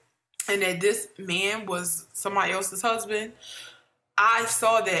that, and that this man was somebody else's husband, I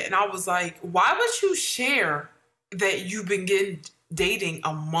saw that and I was like, why would you share that you've been dating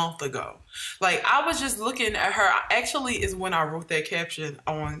a month ago? Like, I was just looking at her. Actually, is when I wrote that caption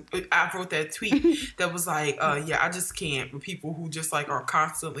I wrote that tweet that was like, yeah, I just can't with people who just like are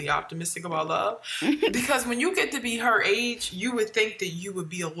constantly optimistic about love. Because when you get to be her age, you would think that you would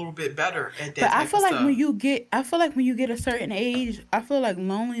be a little bit better at that. But I feel like when you get a certain age, I feel like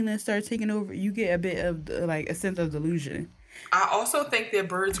loneliness starts taking over. You get a bit of like a sense of delusion. I also think that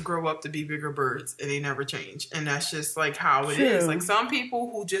birds grow up to be bigger birds and they never change. And that's just like how it is. Like, some people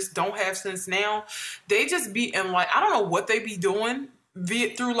who just don't have sense now, they just be in like, I don't know what they be doing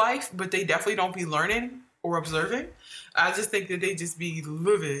through life, but they definitely don't be learning or observing. I just think that they just be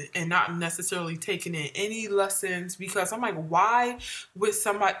living and not necessarily taking in any lessons because I'm like, why would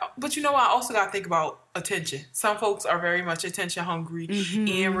somebody? But you know, I also got to think about attention. Some folks are very much attention hungry,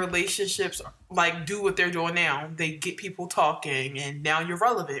 and relationships like do what they're doing now. They get people talking, and now you're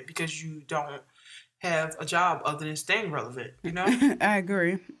relevant because you don't have a job other than staying relevant. You know? I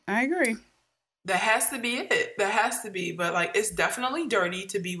agree. That has to be it. That has to be. But like, it's definitely dirty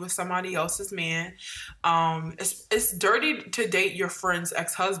to be with somebody else's man. It's dirty to date your friend's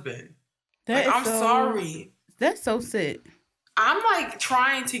ex-husband. Like, I'm sorry. That's so sick. I'm like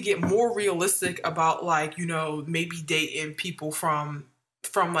trying to get more realistic about like, you know, maybe dating people from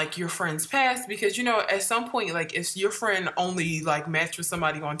like your friend's past because you know at some point like if your friend only like matched with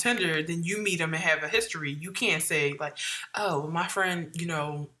somebody on Tinder, then you meet them and have a history. You can't say like, oh, my friend, you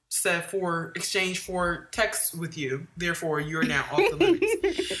know, said for exchange for texts with you, therefore you're now off the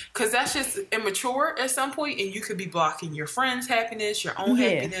limits. Because that's just immature at some point, and you could be blocking your friend's happiness, your own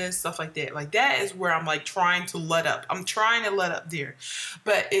happiness, stuff like that. Like that is where I'm like trying to let up. I'm trying to let up there.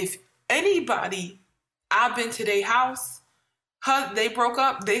 But if anybody, I've been to their house, they broke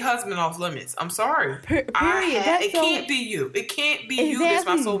up, they husband off limits. I'm sorry. Period. It can't be you. It can't be you that's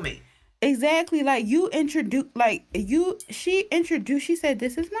my soulmate. Exactly. Like she introduced, she said,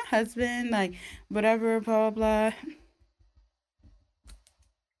 this is my husband, like whatever, blah, blah, blah.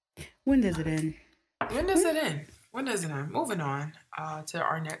 When does it end? When does it end? Moving on to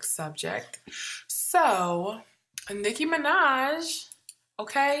our next subject. So, Nicki Minaj,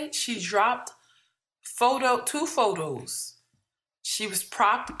 okay, she dropped two photos. She was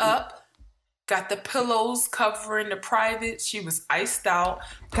propped up. Got the pillows covering the private. She was iced out.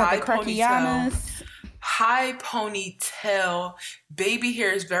 Got the high ponytail. Baby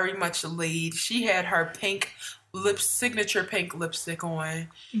hair is very much laid. She had her signature pink lipstick on,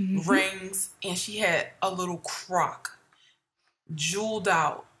 rings, and she had a little crock. Jeweled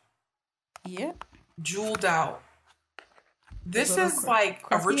out. Yep. Jeweled out. This is like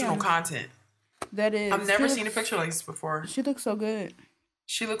original content. That is. I've never seen a picture like this before. She looks so good.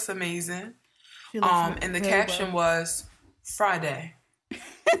 She looks amazing. And the caption was Friday.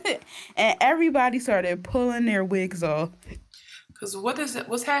 And everybody started pulling their wigs off. Because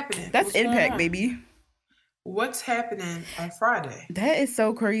what's happening? That's Impact, baby. What's happening on Friday? That is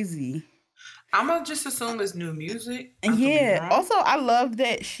so crazy. I'm going to just assume it's new music. Yeah. Also, I love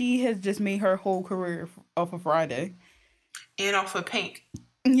that she has just made her whole career off of Friday. And off of Pink.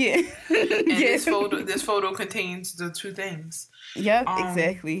 Yeah. And this photo contains the two things. Yep,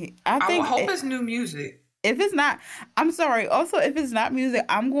 exactly. I hope it's new music. If it's not, I'm sorry. Also, if it's not music,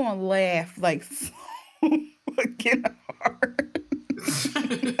 I'm going to laugh like so fucking hard.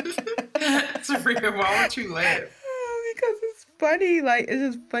 Sabrina, why would you laugh? Because it's funny. Like,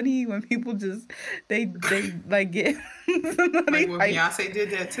 it's just funny when people just, they like get somebody. Like when Beyonce did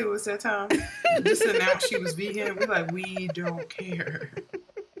that too at that time. Just announced she was vegan. We're like, we don't care.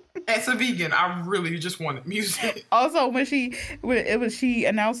 As a vegan, I really just wanted music. Also, when she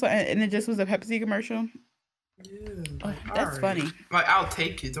announced something and it just was a Pepsi commercial. Yeah, that's funny. Like, I'll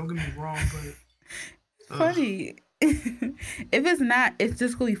take it. Don't get me wrong, but funny. If it's not, it's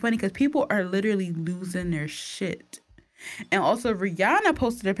just gonna be funny because people are literally losing their shit. And also, Rihanna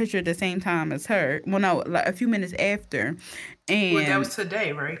posted a picture at the same time as her. Well, no, like a few minutes after. And that was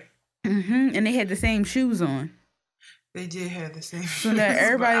today, right? And they had the same shoes on. They did have the same. So now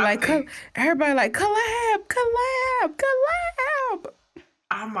everybody like collab.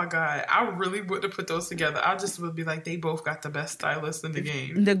 Oh my God, I really would have put those together. I just would be like, they both got the best stylist in the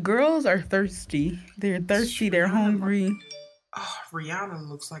game. The girls are thirsty. They're thirsty. They're hungry. Oh, Rihanna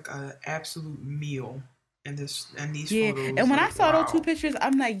looks like an absolute meal in these photos. And when I saw those two pictures,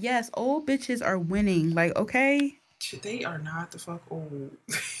 I'm like, yes, old bitches are winning. Like, okay, they are not the fuck old.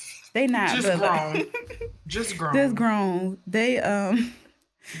 They not just grown. Just grown. Just grown. They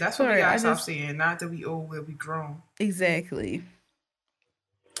That's what we gotta stop seeing. Not that we old, but we grown. Exactly.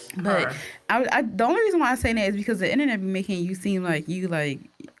 But I the only reason why I say that is because the internet be making you seem like you like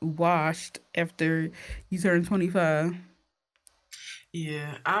washed after you turn 25.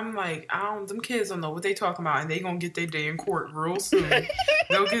 Yeah, I'm like, them kids don't know what they talking about, and they gonna get their day in court real soon.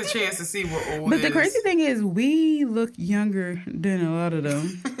 They'll get a chance to see what old But is. The crazy thing is, we look younger than a lot of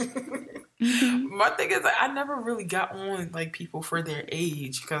them. My thing is, like, I never really got on like people for their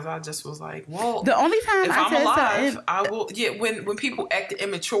age because I just was like, well, the only time if I'm alive, I will. Yeah, when people act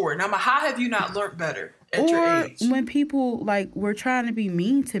immature, and I'm like, how have you not learned better at your age? When people like were trying to be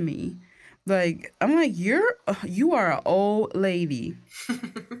mean to me. Like, I'm like, you are an old lady.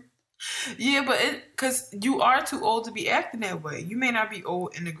 Yeah, but because you are too old to be acting that way. You may not be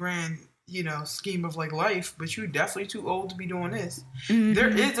old in the grand, scheme of like life, but you definitely too old to be doing this. Mm-hmm. There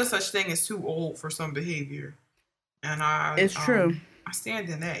is a such thing as too old for some behavior, and it's true. I stand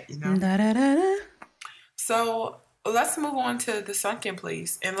in that, Da, da, da, da. So let's move on to the Sunken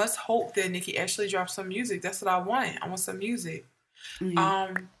Place, and let's hope that Nicki actually drops some music. That's what I want. I want some music.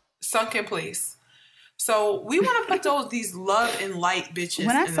 Mm-hmm. Sunken Place. So we want to put these love and light bitches.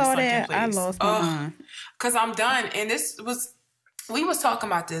 When I in saw the that, place. I lost my mind. Cause I'm done, and we was talking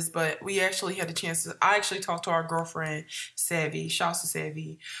about this, but we actually had a chance to. I actually talked to our girlfriend Savvy. Shouts to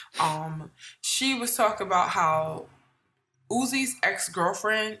Savvy. She was talking about how Uzi's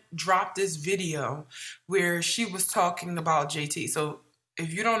ex-girlfriend dropped this video where she was talking about JT. So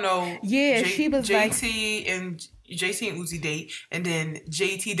if you don't know, she was JT and Uzi date, and then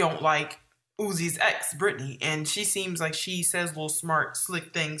JT don't like Uzi's ex, Brittany, and she seems like she says little smart,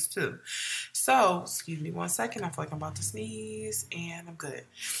 slick things too. So, excuse me 1 second. I feel like I'm about to sneeze, and I'm good.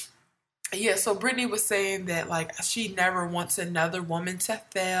 Yeah, so Brittany was saying that like she never wants another woman to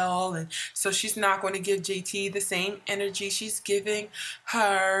fail, and so she's not going to give JT the same energy she's giving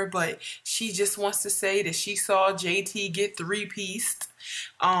her, but she just wants to say that she saw JT get three-pieced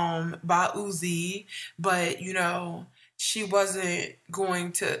by Uzi, but she wasn't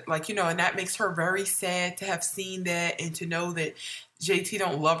going to and that makes her very sad to have seen that and to know that JT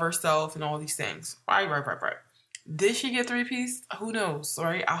don't love herself and all these things. Right. Did she get three-piece? Who knows,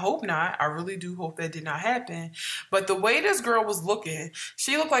 right? I hope not. I really do hope that did not happen. But the way this girl was looking,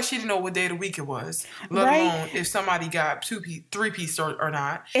 she looked like she didn't know what day of the week it was, let alone if somebody got three-piece or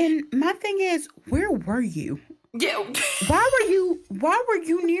not. And my thing is, where were you? Yeah. Why were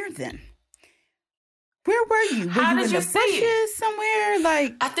you near them? Where were you? Were you in the bushes somewhere?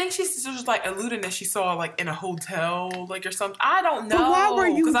 Like, I think she's just like alluding that she saw like in a hotel, like or something. I don't know. But why were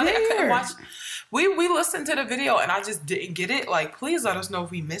you there? I couldn't watch. We listened to the video and I just didn't get it. Like, please let us know if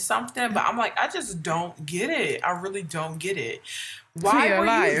we missed something. But I'm like, I just don't get it. I really don't get it. Why were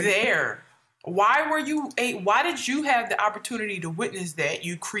you there? Why did you have the opportunity to witness that,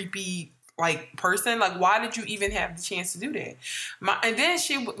 you creepy like person? Like, why did you even have the chance to do that? And then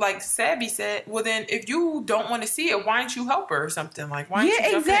she, like Sabby said, well then if you don't want to see it, why didn't you help her or something? Like, why didn't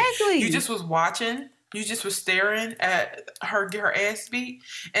you jump in? You just was watching. You just was staring at her get her ass beat,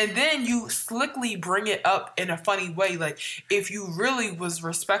 and then you slickly bring it up in a funny way. Like, if you really was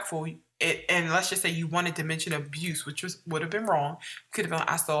respectful, and let's just say you wanted to mention abuse, which would have been wrong. Could have been,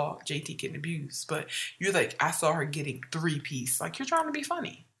 I saw JT getting abused, but you're like, I saw her getting three-piece. Like, you're trying to be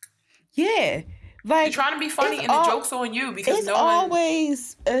funny. Yeah. Like, you're trying to be funny, and the joke's on you because it's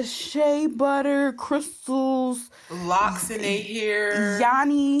always a shea butter, crystals, locks in their hair,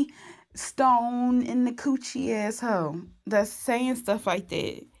 Yanni Stone in the coochie asshole that's saying stuff like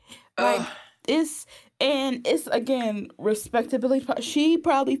that. Like, it's again respectability. She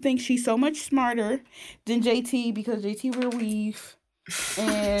probably thinks she's so much smarter than JT because JT wear weave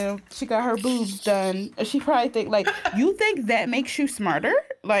and she got her boobs done. She probably think like, you think that makes you smarter?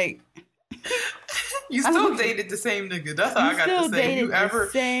 Like, you still dated the same nigga. That's all I got to say. You ever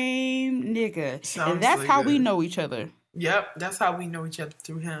the same nigga, and that's how we know each other. Yep, that's how we know each other,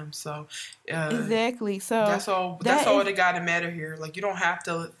 through him. So exactly. So that's all that gotta matter here. Like, you don't have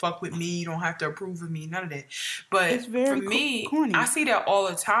to fuck with me, you don't have to approve of me, none of that. But for me, corny. I see that all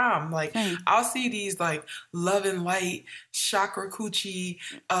the time. Like, I'll see these like love and light chakra coochie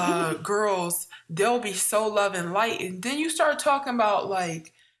girls. They'll be so love and light, and then you start talking about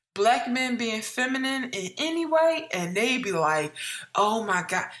like Black men being feminine in any way, and they be like, oh my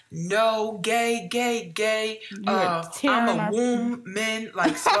God, no, gay. I'm a womb man,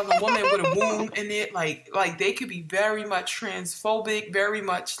 like so a woman with a womb in it. Like they could be very much transphobic, very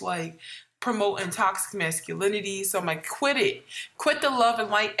much like promoting toxic masculinity. So I'm like, quit it. Quit the love and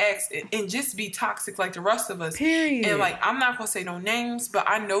light acts and just be toxic like the rest of us. Period. And like, I'm not gonna say no names, but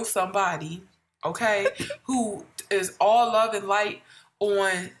I know somebody, okay, who is all love and light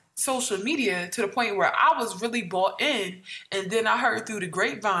on social media to the point where I was really bought in, and then I heard through the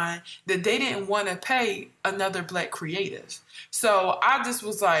grapevine that they didn't want to pay another Black creative. So I just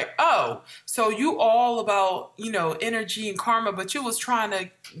was like, oh, so you all about, energy and karma, but you was trying to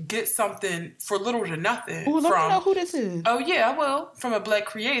get something for little to nothing. Well, let me know who this is. Oh yeah, I will, from a Black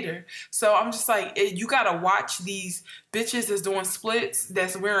creator. So I'm just like, you gotta watch these bitches that's doing splits,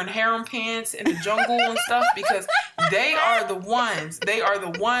 that's wearing harem pants in the jungle and stuff, because they are the ones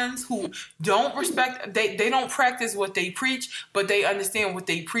who don't respect, they don't practice what they preach, but they understand what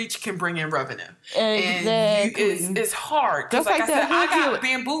they preach can bring in revenue. Exactly. And it's hard. Because like I said, I got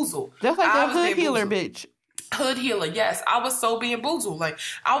bamboozled. That's like that hood healer bitch. Hood healer, yes. I was so being boozled. Like,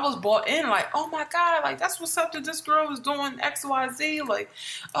 I was bought in, like, oh my God, like, that's what's up that this girl is doing XYZ. Like,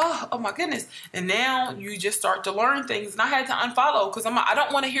 oh my goodness. And now you just start to learn things. And I had to unfollow because I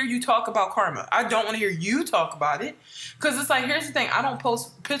don't want to hear you talk about karma. I don't want to hear you talk about it. Because it's like, here's the thing. I don't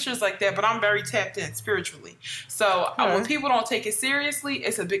post pictures like that, but I'm very tapped in spiritually. So when people don't take it seriously,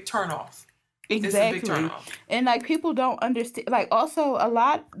 it's a big turnoff. Exactly. And like people don't understand, like also a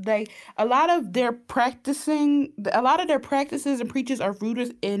lot of their practices and preachers are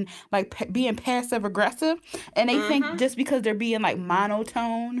rooted in like being passive aggressive, and they think just because they're being like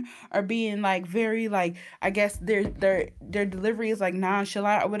monotone or being like very like, I guess their delivery is like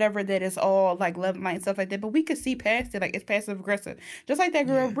nonchalant or whatever, that it's all like love and light and stuff like that. But we could see past it, like it's passive aggressive, just like that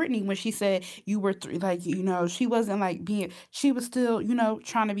girl Brittany when she said you were like, you know, she wasn't like she was still, you know,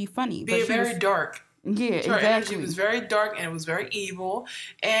 trying to be funny, but she was dark. Yeah, exactly. Her energy was very dark and it was very evil.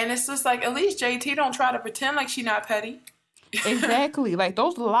 And it's just like, at least JT don't try to pretend like she not petty. Exactly. Like,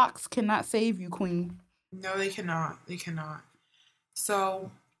 those locks cannot save you, queen. No, they cannot. They cannot. So,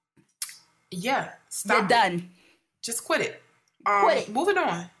 yeah. Stop. You're done. Just quit it. Quit it. Moving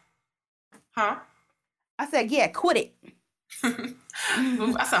on. Huh? I said, yeah, quit it.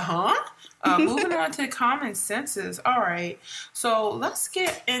 I said, huh? Moving on to common senses. All right. So let's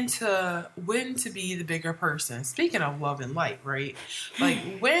get into when to be the bigger person. Speaking of love and light, right? Like,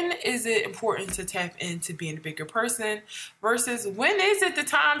 when is it important to tap into being a bigger person versus when is it the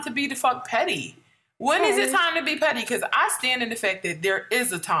time to be the fuck petty? When is it time to be petty? Because I stand in the fact that there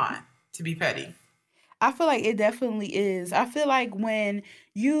is a time to be petty. I feel like it definitely is. I feel like when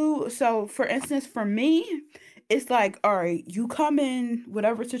so for instance, for me, it's like, all right, you come in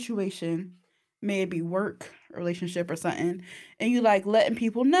whatever situation, may it be work, relationship, or something, and you like letting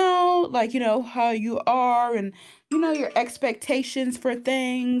people know, like, you know, how you are and, you know, your expectations for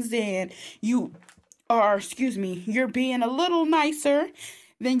things, and you're being a little nicer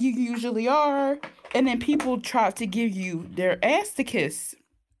than you usually are, and then people try to give you their ass to kiss.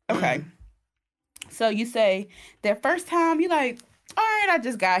 Okay. So you say that first time, you're like, all right, I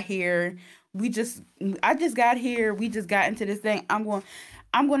just got here. We just got into this thing. I'm going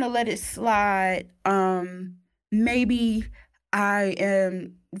to let it slide. Maybe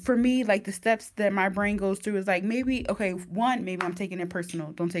for me, like the steps that my brain goes through is like, maybe I'm taking it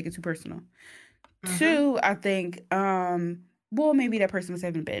personal. Don't take it too personal. 2, I think, maybe that person was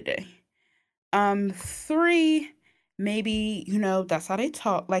having a bad day. 3, maybe, you know, that's how they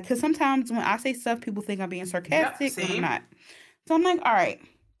talk. Like, because sometimes when I say stuff, people think I'm being sarcastic, and I'm not. So I'm like, all right.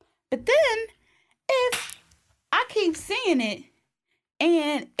 But then, if I keep seeing it,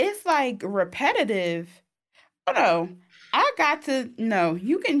 and it's like repetitive, you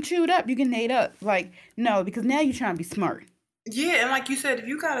can chew it up, you can nade up. Like, no, because now you're trying to be smart. Yeah, and like you said, if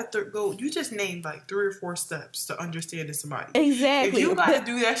you gotta go, you just named like 3 or 4 steps to understanding somebody. Exactly. If you gotta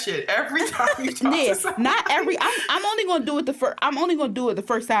do that shit every time you talk to somebody. Not every. I'm only gonna do it the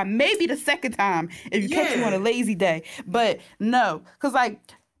first time, maybe the second time if you catch me on a lazy day. But no, because like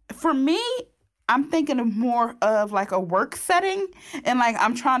for me, I'm thinking of more of like a work setting, and like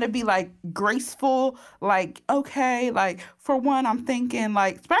I'm trying to be like graceful, like, okay, like for one, I'm thinking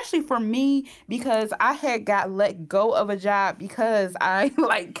like, especially for me, because I had got let go of a job because I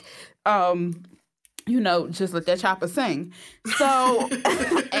like, just let that chopper sing. So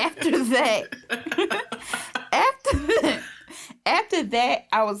after that,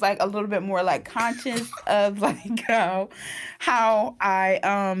 I was like a little bit more like conscious of like how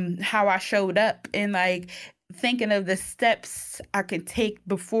I showed up, and like thinking of the steps I could take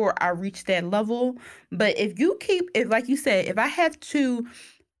before I reach that level. But if like you said,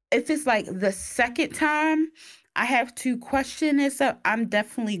 if it's like the second time I have to question this up, I'm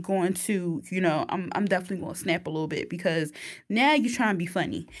definitely going to, I'm definitely going to snap a little bit, because now you're trying to be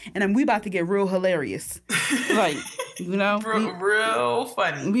funny, and we about to get real hilarious, like, real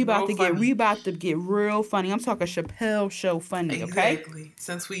funny. We about to get real funny. I'm talking Chappelle Show funny. Okay. Exactly.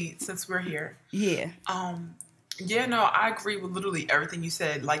 Since we're here. Yeah. Yeah, no, I agree with literally everything you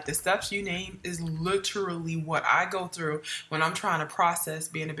said. Like, the steps you named is literally what I go through when I'm trying to process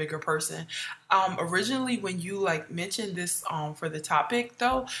being a bigger person. Originally, when you like mentioned this for the topic,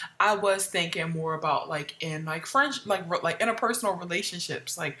 though, I was thinking more about like in like friends, like interpersonal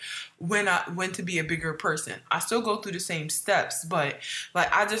relationships, like when to be a bigger person. I still go through the same steps, but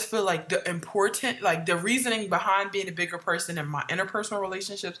like I just feel like the reasoning behind being a bigger person in my interpersonal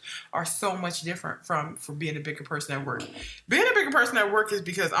relationships are so much different from being a bigger person at work. Being a bigger person at work is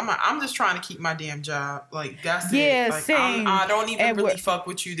because I'm just trying to keep my damn job. Like, that's it. Like, same. I don't even really fuck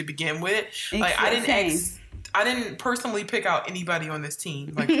with you to begin with. Like, I I didn't personally pick out anybody on this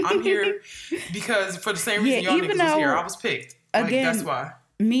team. Like, I'm here because for the same reason y'all even niggas was here. I though, was picked. Like, that's again, why.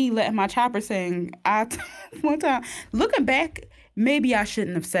 me letting my chopper sing, one time, looking back, maybe I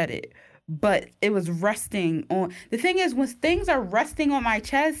shouldn't have said it, but it was resting on. The thing is, when things are resting on my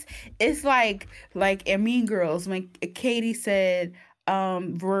chest, it's like in Mean Girls when Katie said,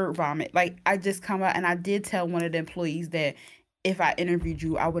 word vomit. Like, I just come out, and I did tell one of the employees that if I interviewed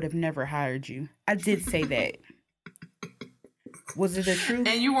you, I would have never hired you. I did say that. Was it the truth?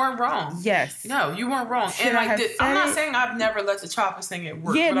 And you weren't wrong. Yes. No, you weren't wrong. Should and I have I'm not said it? saying I've never let the chopper sing at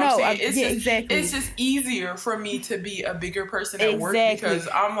work. Yeah, but no, I'm saying exactly. It's just easier for me to be a bigger person at work Exactly. because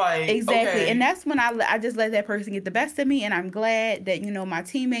I'm like, Exactly. okay. And that's when I just let that person get the best of me. And I'm glad that, my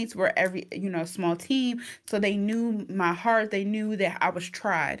teammates were small team. So they knew my heart. They knew that I was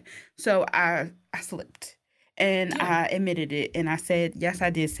tried. So I slipped. And I admitted it. And I said, yes, I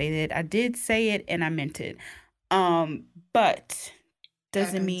did say that. I did say it and I meant it. But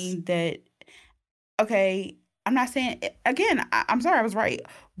doesn't mean that, okay, I'm not saying, again, I'm sorry, I was right.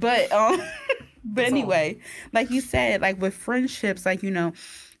 But but anyway, like you said, like with friendships, like,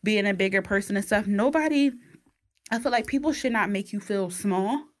 being a bigger person and stuff, I feel like people should not make you feel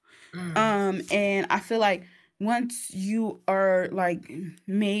small. And I feel like once you are like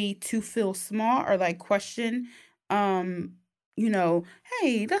made to feel small or like question, hey,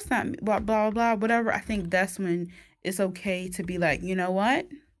 that's not blah blah blah, whatever, I think that's when it's okay to be like, you know what?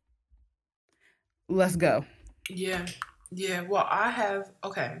 Let's go. Yeah. Yeah. Well,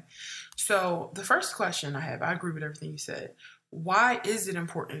 okay. So the first question I agree with everything you said. Why is it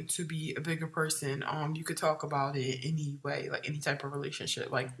important to be a bigger person? You could talk about it any way, like any type of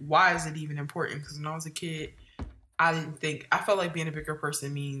relationship. Like, why is it even important? Because when I was a kid, I felt like being a bigger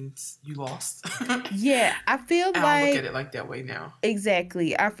person means you lost. Yeah, I feel like I don't look at it like that way now.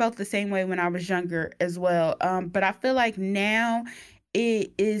 Exactly. I felt the same way when I was younger as well. But I feel like now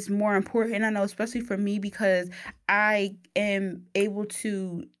it is more important. I know, especially for me, because I am able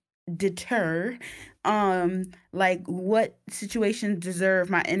to deter like what situations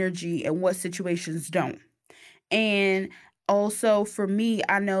deserve my energy and what situations don't. And also for me,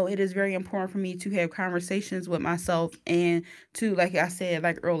 I know it is very important for me to have conversations with myself and to, like I said,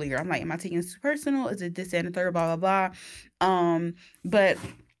 like earlier, I'm like, am I taking this personal? Is it this and the third, blah, blah, blah. But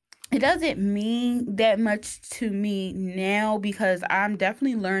it doesn't mean that much to me now because I'm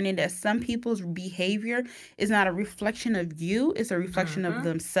definitely learning that some people's behavior is not a reflection of you. It's a reflection of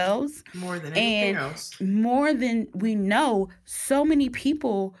themselves. More than anything else. More than we know, so many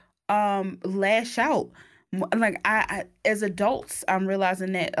people lash out. Like I as adults, I'm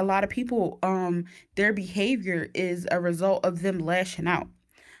realizing that a lot of people, their behavior is a result of them lashing out.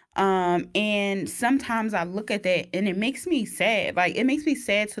 And sometimes I look at that and it makes me sad. Like it makes me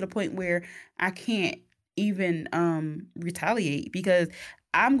sad to the point where I can't even retaliate because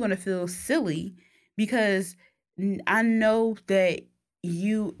I'm gonna feel silly because I know that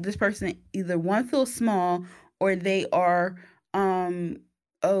this person either one feels small or they are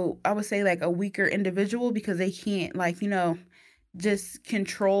I would say like a weaker individual because they can't just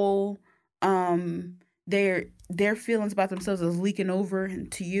control their feelings about themselves is leaking over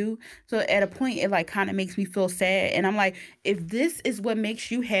to you. So at a point it like kind of makes me feel sad and I'm like, if this is what makes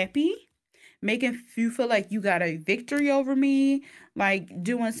you happy, making you feel like you got a victory over me, like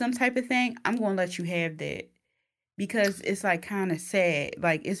doing some type of thing, I'm gonna let you have that. Because it's like kind of sad.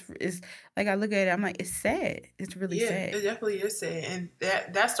 Like it's like I look at it, I'm like, it's sad. It's really sad. Yeah, it definitely is sad. And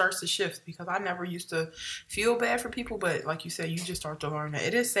that starts to shift because I never used to feel bad for people, but like you said, you just start to learn that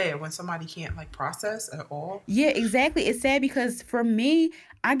it is sad when somebody can't like process at all. Yeah, exactly. It's sad because for me,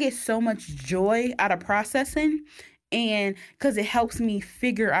 I get so much joy out of processing. And because it helps me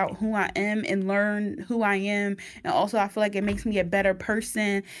figure out who I am and learn who I am. And also I feel like it makes me a better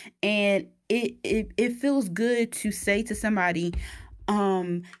person. And it feels good to say to somebody,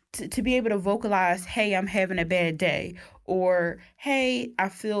 to be able to vocalize, hey, I'm having a bad day, or hey, I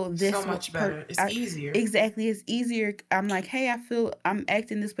feel this so much better. It's easier. Exactly, it's easier. I'm like, hey, I feel I'm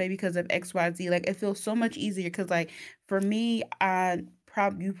acting this way because of XYZ. Like it feels so much easier because like for me,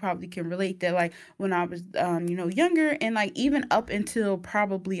 you probably can relate that like when I was younger and like even up until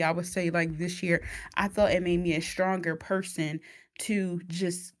probably I would say like this year, I thought it made me a stronger person to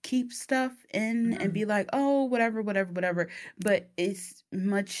just keep stuff in and be like, oh, whatever. But it's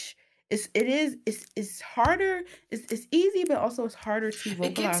harder. It's easy, but also it's harder to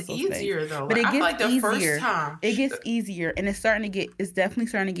vocalize. It gets easier though. But it gets like the easier. First time. It gets easier, and it's definitely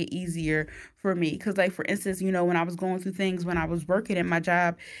starting to get easier for me. Because like for instance, when I was going through things when I was working at my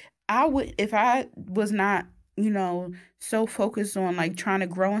job, if I was not so focused on like trying to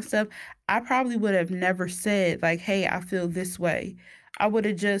grow and stuff, I probably would have never said, like, hey, I feel this way. I would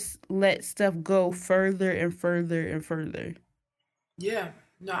have just let stuff go further and further and further. Yeah,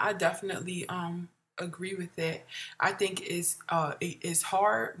 no, I definitely agree with that. I think it's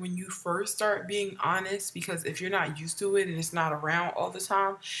hard when you first start being honest because if you're not used to it and it's not around all the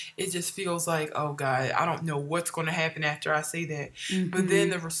time, it just feels like, oh God, I don't know what's going to happen after I say that. But then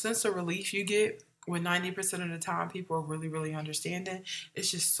Mm-hmm. the sense of relief you get when 90% of the time people are really, really understanding, it's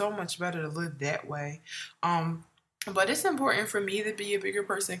just so much better to live that way. Um, but it's important for me to be a bigger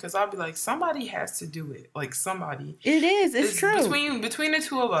person because I'll be like, somebody has to do it. Like somebody. It is. It's It's true. between the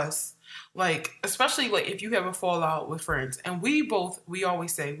two of us. Like, especially like if you have a fallout with friends, and we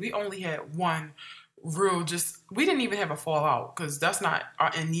always say we only had one real just we didn't even have a fallout because that's not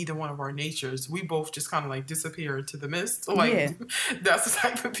in neither one of our natures. We both just kind of like disappear into the mist. Like Yeah. that's the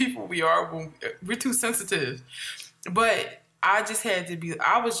type of people we are. We're too sensitive. But I just had to be.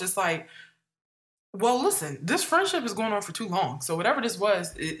 I was just like, well, listen, this friendship is going on for too long. So whatever this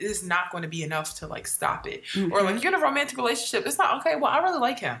was, it is not going to be enough to like stop it. Or Mm-hmm. like you're in a romantic relationship. It's not okay. Well, I really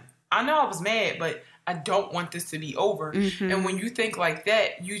like him. I know I was mad, but I don't want this to be over. And Mm-hmm. when you think like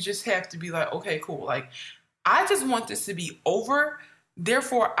that, you just have to be like, okay, cool. Like I just want this to be over.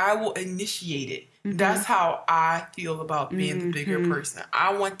 Therefore, I will initiate it. Mm-hmm. That's how I feel about being the bigger Mm-hmm. person.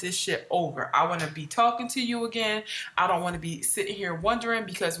 I want this shit over. I want to be talking to you again. I don't want to be sitting here wondering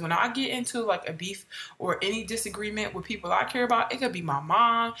because when I get into like a beef or any disagreement with people I care about, it could be my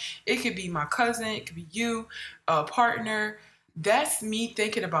mom, it could be my cousin, it could be you, a partner. That's me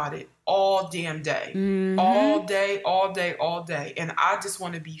thinking about it all damn day. Mm-hmm. All day, all day, all day. And I just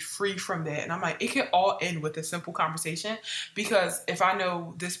want to be free from that. And I'm like, it can all end with a simple conversation because if I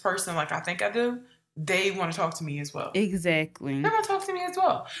know this person like I think I do, they want to talk to me as well. They Exactly. want to talk to me as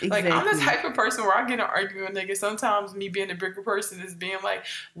well. Like I'm the Exactly. type of person where I get in an argument with niggas. Sometimes me being a bigger person is being like,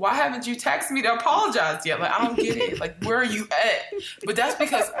 why haven't you texted me to apologize yet? Like I don't get it. Like where are you at? But that's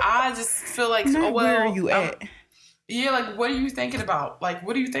because I just feel like, oh Not where are well, you at? yeah, like what are you thinking about? Like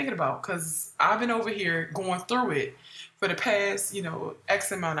what are you thinking about? Because I've been over here going through it for the past,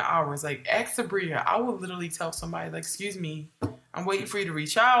 X amount of hours. Like ex Sabria, I would literally tell somebody, like, excuse me, I'm waiting for you to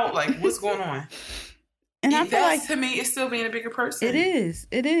reach out. Like, what's going on? And I feel That's like to me, it's still being a bigger it person. is.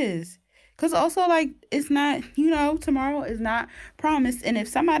 It is. Cause also like it's not, tomorrow is not promised. And if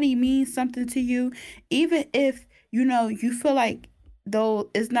somebody means something to you, even if, you feel like though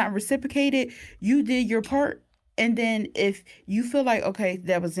it's not reciprocated, you did your part. And then if you feel like, okay,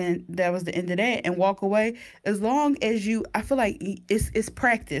 that was the end of that and walk away, as long as I feel like it's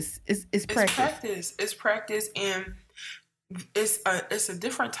practice. It's It's practice. practice. It's practice, and it's a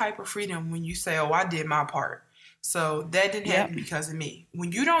different type of freedom when you say, "Oh, I did my part." So that didn't Yep. happen because of me.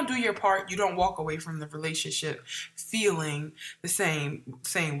 When you don't do your part, you don't walk away from the relationship feeling the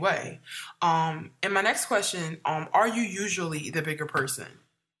same way. And my next question, are you usually the bigger person?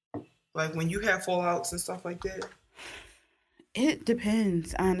 Like when you have fallouts and stuff like that? It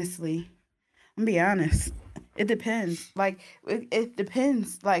depends, honestly. I'm be honest. It depends. Like it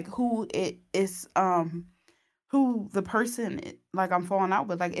depends like who it is who the person like I'm falling out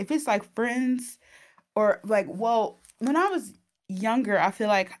with. Like if it's like friends or like well, when I was younger, I feel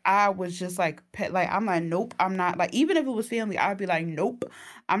like I was just like pet like I'm like nope, I'm not like even if it was family, I'd be like nope,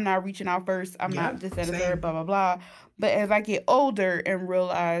 I'm not reaching out first. I'm not Yep, this that and the third same. blah blah blah. But as I get older and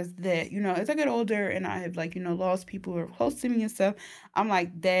realize that as I get older and I have like lost people who are close to me and stuff, I'm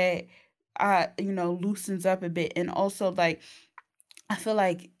like that I loosens up a bit. And also like I feel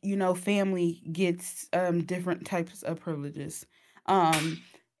like family gets different types of privileges. Um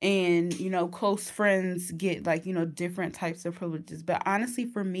and close friends get like different types of privileges. But honestly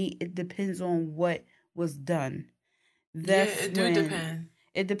for me it depends on what was done. Yeah, That's it do when depend.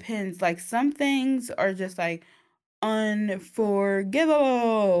 it depends. Like some things are just like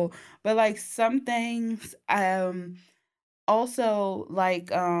unforgivable, but like some things also like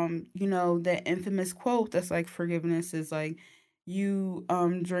that infamous quote that's like forgiveness is like you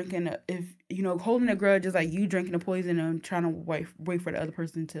drinking if holding a grudge is like you drinking a poison and trying to wait for the other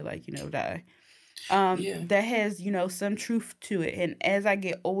person to like die. Yeah. That has some truth to it. And as I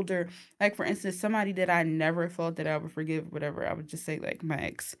get older, like for instance somebody that I never thought that I would forgive, whatever, I would just say like my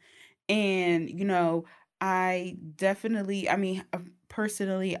ex. And I definitely, I mean,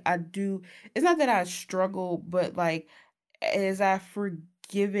 personally I do. It's not that I struggle, but like as I've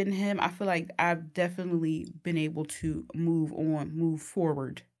forgiven him, I feel like I've definitely been able to move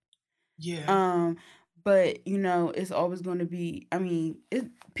forward. Yeah. Um, but it's always going to be. I mean,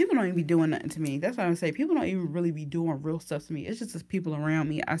 people don't even be doing nothing to me. That's what I'm saying. People don't even really be doing real stuff to me. It's just the people around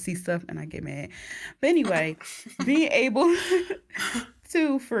me. I see stuff and I get mad. But anyway, being able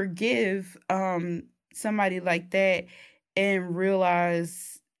to forgive somebody like that and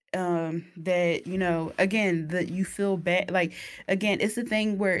realize that, you know, again, that you feel bad. Like, again, it's the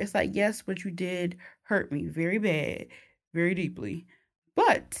thing where it's like, yes, what you did hurt me very bad, very deeply.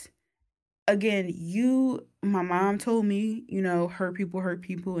 But again, my mom told me, you know, hurt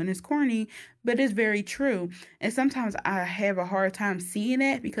people, and it's corny, but it's very true. And sometimes I have a hard time seeing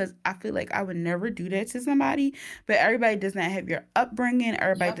that because I feel like I would never do that to somebody. But everybody does not have your upbringing,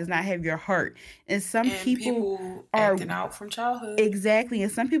 everybody does Yep. not have your heart. And some And people people are acting out from childhood. exactly,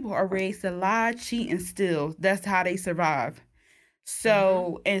 and some people are raised to lie, cheat, and steal. That's how they survive.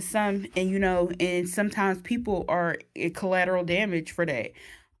 Mm-hmm. So, and you know, and sometimes people are collateral damage for that.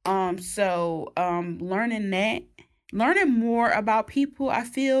 Learning more about people, I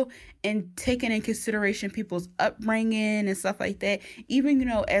feel, and taking in consideration people's upbringing and stuff like that, even, you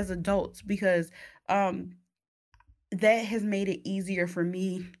know, as adults, because um, that has made it easier for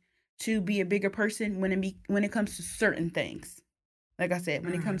me to be a bigger person when it comes to certain things. Like I said,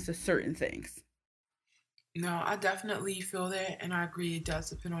 when it Mm. comes to certain things. No, I definitely feel that, and I agree it does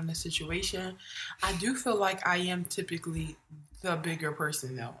depend on the situation. I do feel like I am typically the bigger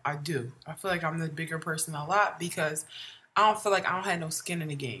person, though. I do. I feel like I'm the bigger person a lot because I don't feel like I don't have no skin in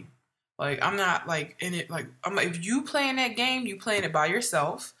the game. Like I'm not like in it. Like I'm like, if you playing that game, you playing it by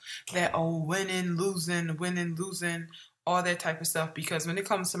yourself. That winning, losing, all that type of stuff. Because when it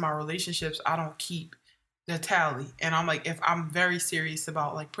comes to my relationships, I don't keep the tally. And I'm like, if I'm very serious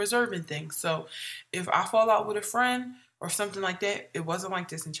about like preserving things. So if I fall out with a friend or something like that, it wasn't like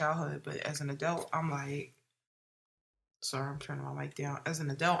this in childhood, but as an adult, I'm like, sorry, I'm turning my mic down. As an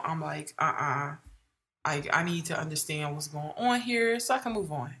adult, I'm like, I need to understand what's going on here so I can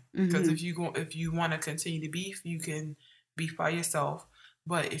move on. Because Mm-hmm. if you want to continue to beef, you can beef by yourself.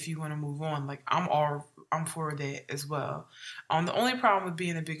 But if you want to move on, like I'm for that as well. The only problem with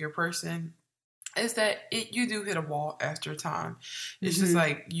being a bigger person is that you do hit a wall after a time. It's just Mm-hmm.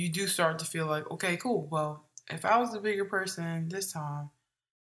 like you do start to feel like, okay, cool. Well, if I was the bigger person this time,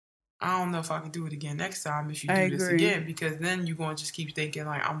 I don't know if I could do it again next time if you I do this agree. again, because then you're going to just keep thinking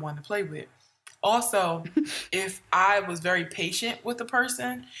like I'm one to play with. Also, if I was very patient with the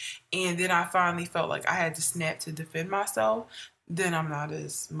person and then I finally felt like I had to snap to defend myself, then I'm not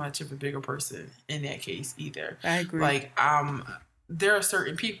as much of a bigger person in that case either. I agree. Like there are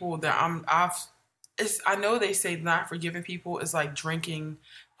certain people that I know they say not forgiving people is like drinking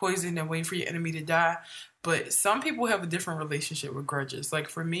poison and waiting for your enemy to die, but some people have a different relationship with grudges. Like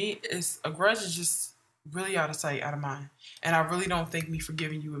for me, it's a grudge is just really out of sight, out of mind. And I really don't think me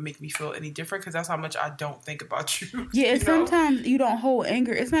forgiving you would make me feel any different because that's how much I don't think about you. Yeah, and You know, sometimes you don't hold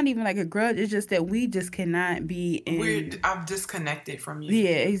anger. It's not even like a grudge. It's just that we just cannot be weird. in. I'm disconnected from you. Yeah,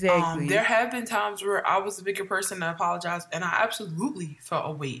 There exactly. have been times where I was a bigger person and apologized, and I absolutely felt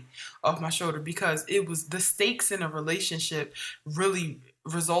a weight off my shoulder because it was the stakes in a relationship really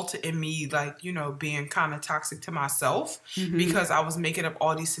resulted in me like being kind of toxic to myself Mm-hmm. because I was making up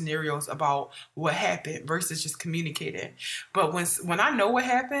all these scenarios about what happened versus just communicating. But when I know what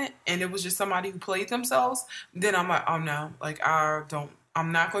happened and it was just somebody who played themselves, then I'm like, oh no, like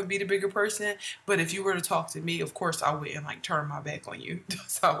I'm not going to be the bigger person. But if you were to talk to me, of course I wouldn't like turn my back on you.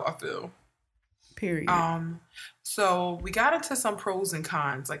 That's how I feel. Period. Um, so we got into some pros and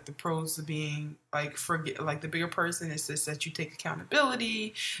cons. Like the pros of being like forget like the bigger person is just that you take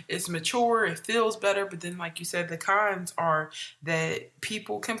accountability, it's mature, it feels better. But then, like you said, the cons are that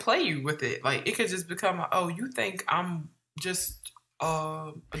people can play you with it. Like it could just become oh, you think I'm just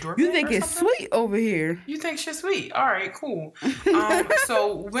a You doormat think or it's something? sweet over here? You think she's sweet. All right, cool.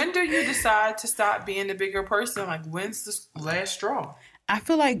 So when do you decide to stop being the bigger person? Like when's the last straw? I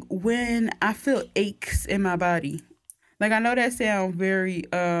feel like when I feel aches in my body. Like I know that sounds very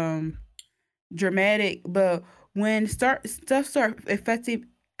dramatic, but when stuff start affecting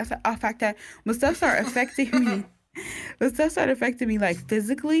affect that when stuff start affecting me, when stuff start affecting me like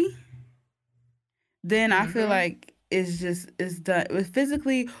physically, then I feel Mm-hmm. like it's done with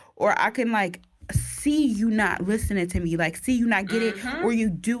physically, or I can like see you not listening to me, like see you not get it, or Mm-hmm. you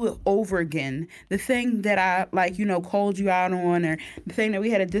do it over again. The thing that I like, you know, called you out on, or the thing that we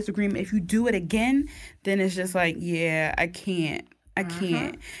had a disagreement, if you do it again, then it's just like, yeah, I can't. I Mm-hmm.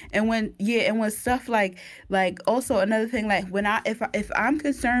 can't. And when stuff like also another thing, like when if I'm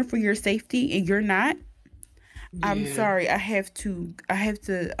concerned for your safety and you're not, I'm Yeah. sorry, I have to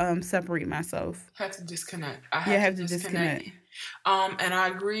separate myself. Have to disconnect. I Yeah, I have to have to disconnect. disconnect. And I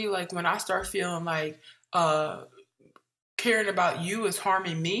agree, like when I start feeling like uh caring about you is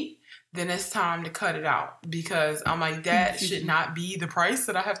harming me, then it's time to cut it out, because I'm like, that should not be the price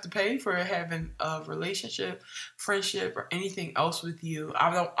that I have to pay for having a relationship, friendship, or anything else with you.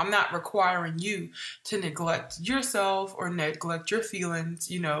 I'm not requiring you to neglect yourself or neglect your feelings,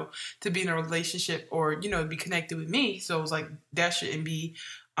 to be in a relationship or, be connected with me. So it's like, that shouldn't be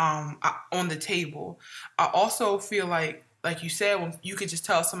on the table. I also feel like you said, when you could just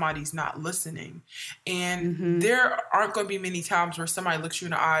tell somebody's not listening. And there aren't going to be many times where somebody looks you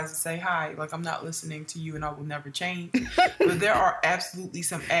in the eyes and say, hi, like, I'm not listening to you and I will never change. But there are absolutely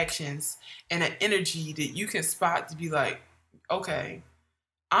some actions and an energy that you can spot to be like, okay,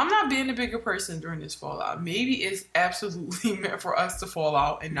 I'm not being a bigger person during this fallout. Maybe it's absolutely meant for us to fall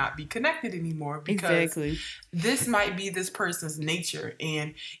out and not be connected anymore, because this might be this person's nature.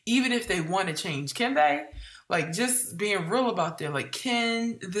 And even if they want to change, can they? Like, just being real about that. Like,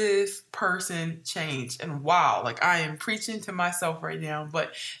 can this person change? And wow, like, I am preaching to myself right now,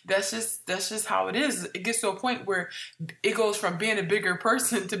 but that's just how it is. It gets to a point where it goes from being a bigger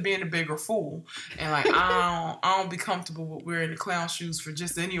person to being a bigger fool. And like, I don't be comfortable with wearing the clown shoes for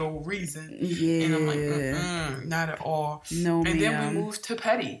just any old reason. Yeah. And I'm like, not at all. No, and then we move to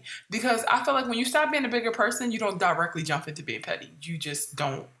petty, because I feel like when you stop being a bigger person, you don't directly jump into being petty. You just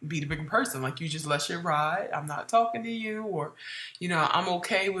don't be the bigger person. Like, you just let shit ride. I'm not talking to you, or, I'm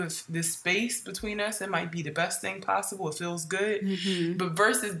okay with this space between us. It might be the best thing possible. It feels good. But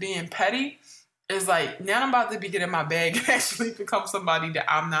versus being petty, it's like, now I'm about to be getting my bag and actually become somebody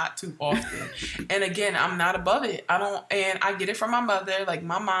that I'm not too often. And again, I'm not above it. And I get it from my mother. Like,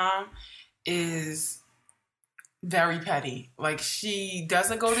 my mom is very petty. Like, she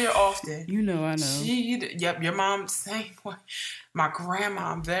doesn't go there often. I know. Yep, your mom, same way. My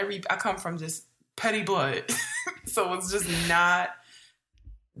grandma, I come from just petty blood. So it's just not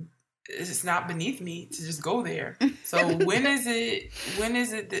beneath me to just go there. So when is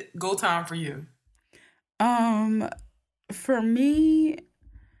it that go time for you? For me,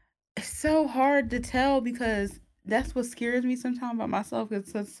 it's so hard to tell, because that's what scares me sometimes about myself,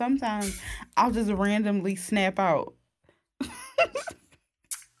 because sometimes I'll just randomly snap out.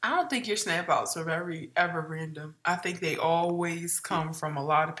 I don't think your snap outs are ever random. I think they always come from a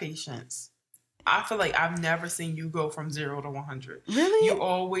lot of patience. I feel like I've never seen you go from 0 to 100. Really? You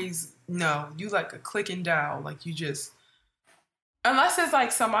always, no, you like a click and dial. Like, you just, unless it's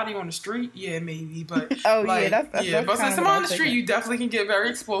like somebody on the street, yeah, maybe. But that's but since I'm on the street, you definitely can get very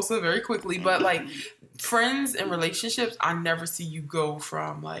explosive very quickly. But like, friends and relationships, I never see you go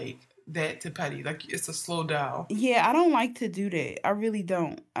from like that to petty. Like, it's a slow dial. Yeah, I don't like to do that. I really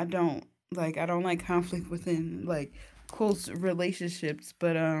don't. I don't like conflict within like close relationships.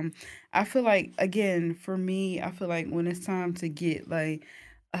 But I feel like, again, for me, I feel like when it's time to get like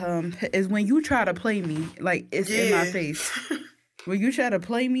is when you try to play me, like, it's in my face. When you try to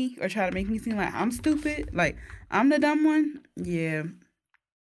play me or try to make me seem like I'm stupid, like I'm the dumb one, yeah,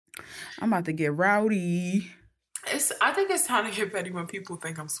 I'm about to get rowdy. I think it's time to get petty when people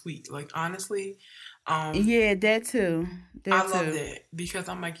think I'm sweet. Like, honestly. Yeah, that too. I love that, because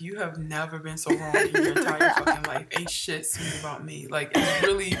I'm like, you have never been so wrong in your entire fucking life. Ain't shit sweet about me. Like, it's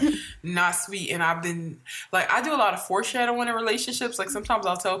really not sweet. And I've been, like, I do a lot of foreshadowing in relationships. Like, sometimes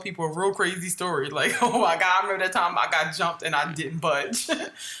I'll tell people a real crazy story. Like, oh my God, I remember that time I got jumped and I didn't budge.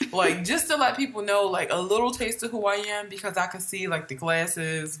 Like, just to let people know, like, a little taste of who I am, because I can see, like, the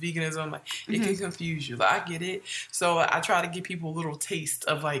glasses, veganism, like, it can confuse you. Like, I get it. So I try to give people a little taste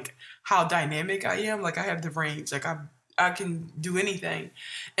of, like, how dynamic I am. Like, I have the range. Like, I can do anything,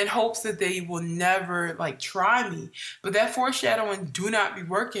 in hopes that they will never like try me. But that foreshadowing do not be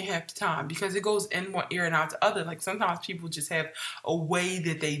working half the time, because it goes in one ear and out the other. Like, sometimes people just have a way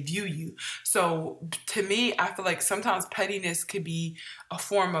that they view you. So to me, I feel like sometimes pettiness could be a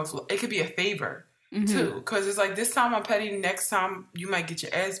form of, it could be a favor. Too, because it's like, this time I'm petty, next time you might get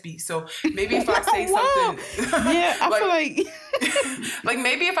your ass beat. So maybe if I say something, yeah, I feel like like,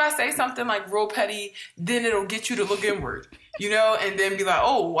 maybe if I say something like real petty, then it'll get you to look inward, and then be like,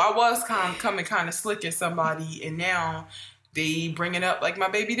 oh, I was coming kind of slick at somebody, and now they bringing up like my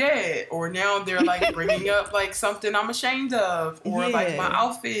baby dad, or now they're like bringing up like something I'm ashamed of, or like my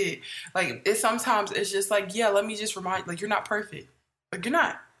outfit. Like, sometimes it's just like, yeah, let me just remind, like, you're not perfect. Like, you're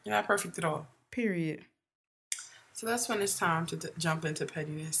not perfect at all. Period. So that's when it's time to jump into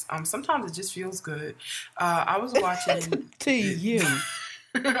pettiness. Sometimes it just feels good. I was watching to you.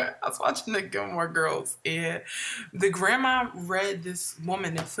 I was watching the Gilmore Girls, and the grandma read this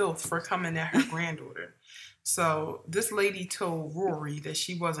woman in filth for coming at her granddaughter. So this lady told Rory that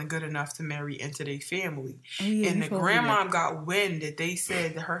she wasn't good enough to marry into their family. Oh, yeah, And you the told me that. grandma got wind that they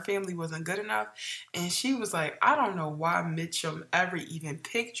said that her family wasn't good enough. And she was like, I don't know why Mitchum ever even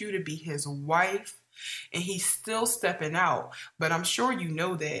picked you to be his wife. And he's still stepping out. But I'm sure you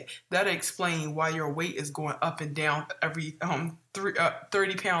know that. That'll explain why your weight is going up and down every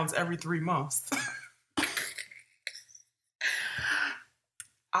 30 pounds every 3 months.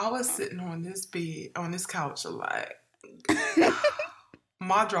 I was sitting on this bed, on this couch a lot.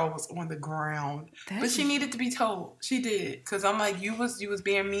 My jaw was on the ground. But she needed to be told. She did. Because I'm like, you was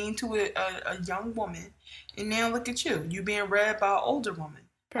being mean to a young woman. And now look at you. You being read by an older woman.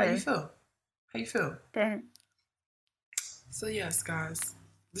 How you feel? How you feel? So yes, guys.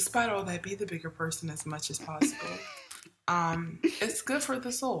 Despite all that, be the bigger person as much as possible. It's good for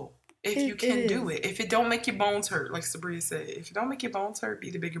the soul. If you can do it. If it don't make your bones hurt, like Sabria said, if it don't make your bones hurt,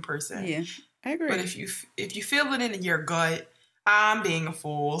 be the bigger person. Yeah, I agree. But if you feel it in your gut, I'm being a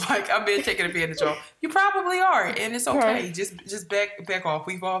fool, like I'm being taken advantage of, you probably are, and it's okay. Just back off.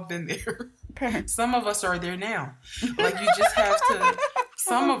 We've all been there. Some of us are there now. Like you just have to.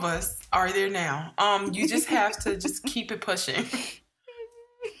 Some of us are there now. You just have to just keep it pushing.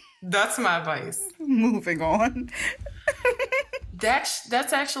 That's my advice. Moving on.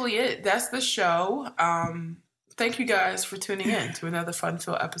 That's actually it. That's the show. Thank you guys for tuning in to another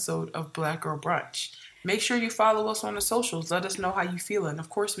fun-filled episode of Black Girl Brunch. Make sure you follow us on the socials. Let us know how you feeling. Of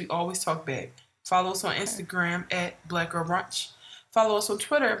course, we always talk back. Follow us on Instagram at Black Girl Brunch. Follow us on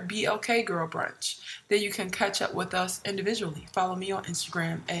Twitter, BLK Girl Brunch. Then you can catch up with us individually. Follow me on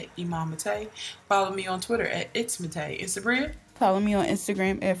Instagram at Imam Mate. Follow me on Twitter at It's Mate. And Sabria? Follow me on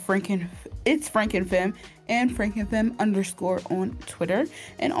Instagram at It's Frankenfem and Frankenfem_ on Twitter.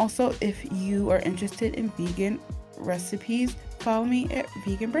 And also, if you are interested in vegan recipes, follow me at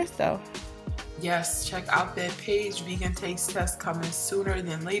Vegan Bristow. Yes, check out that page. Vegan Taste Test coming sooner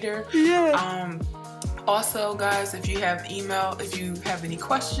than later. Yeah. Also, guys, if you have any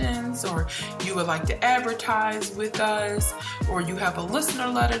questions, or you would like to advertise with us, or you have a listener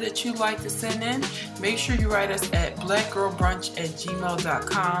letter that you'd like to send in, make sure you write us at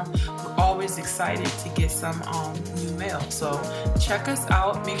blackgirlbrunch@gmail.com. We're always excited to get some new mail. So check us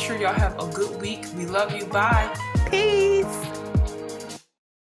out. Make sure y'all have a good week. We love you. Bye. Peace.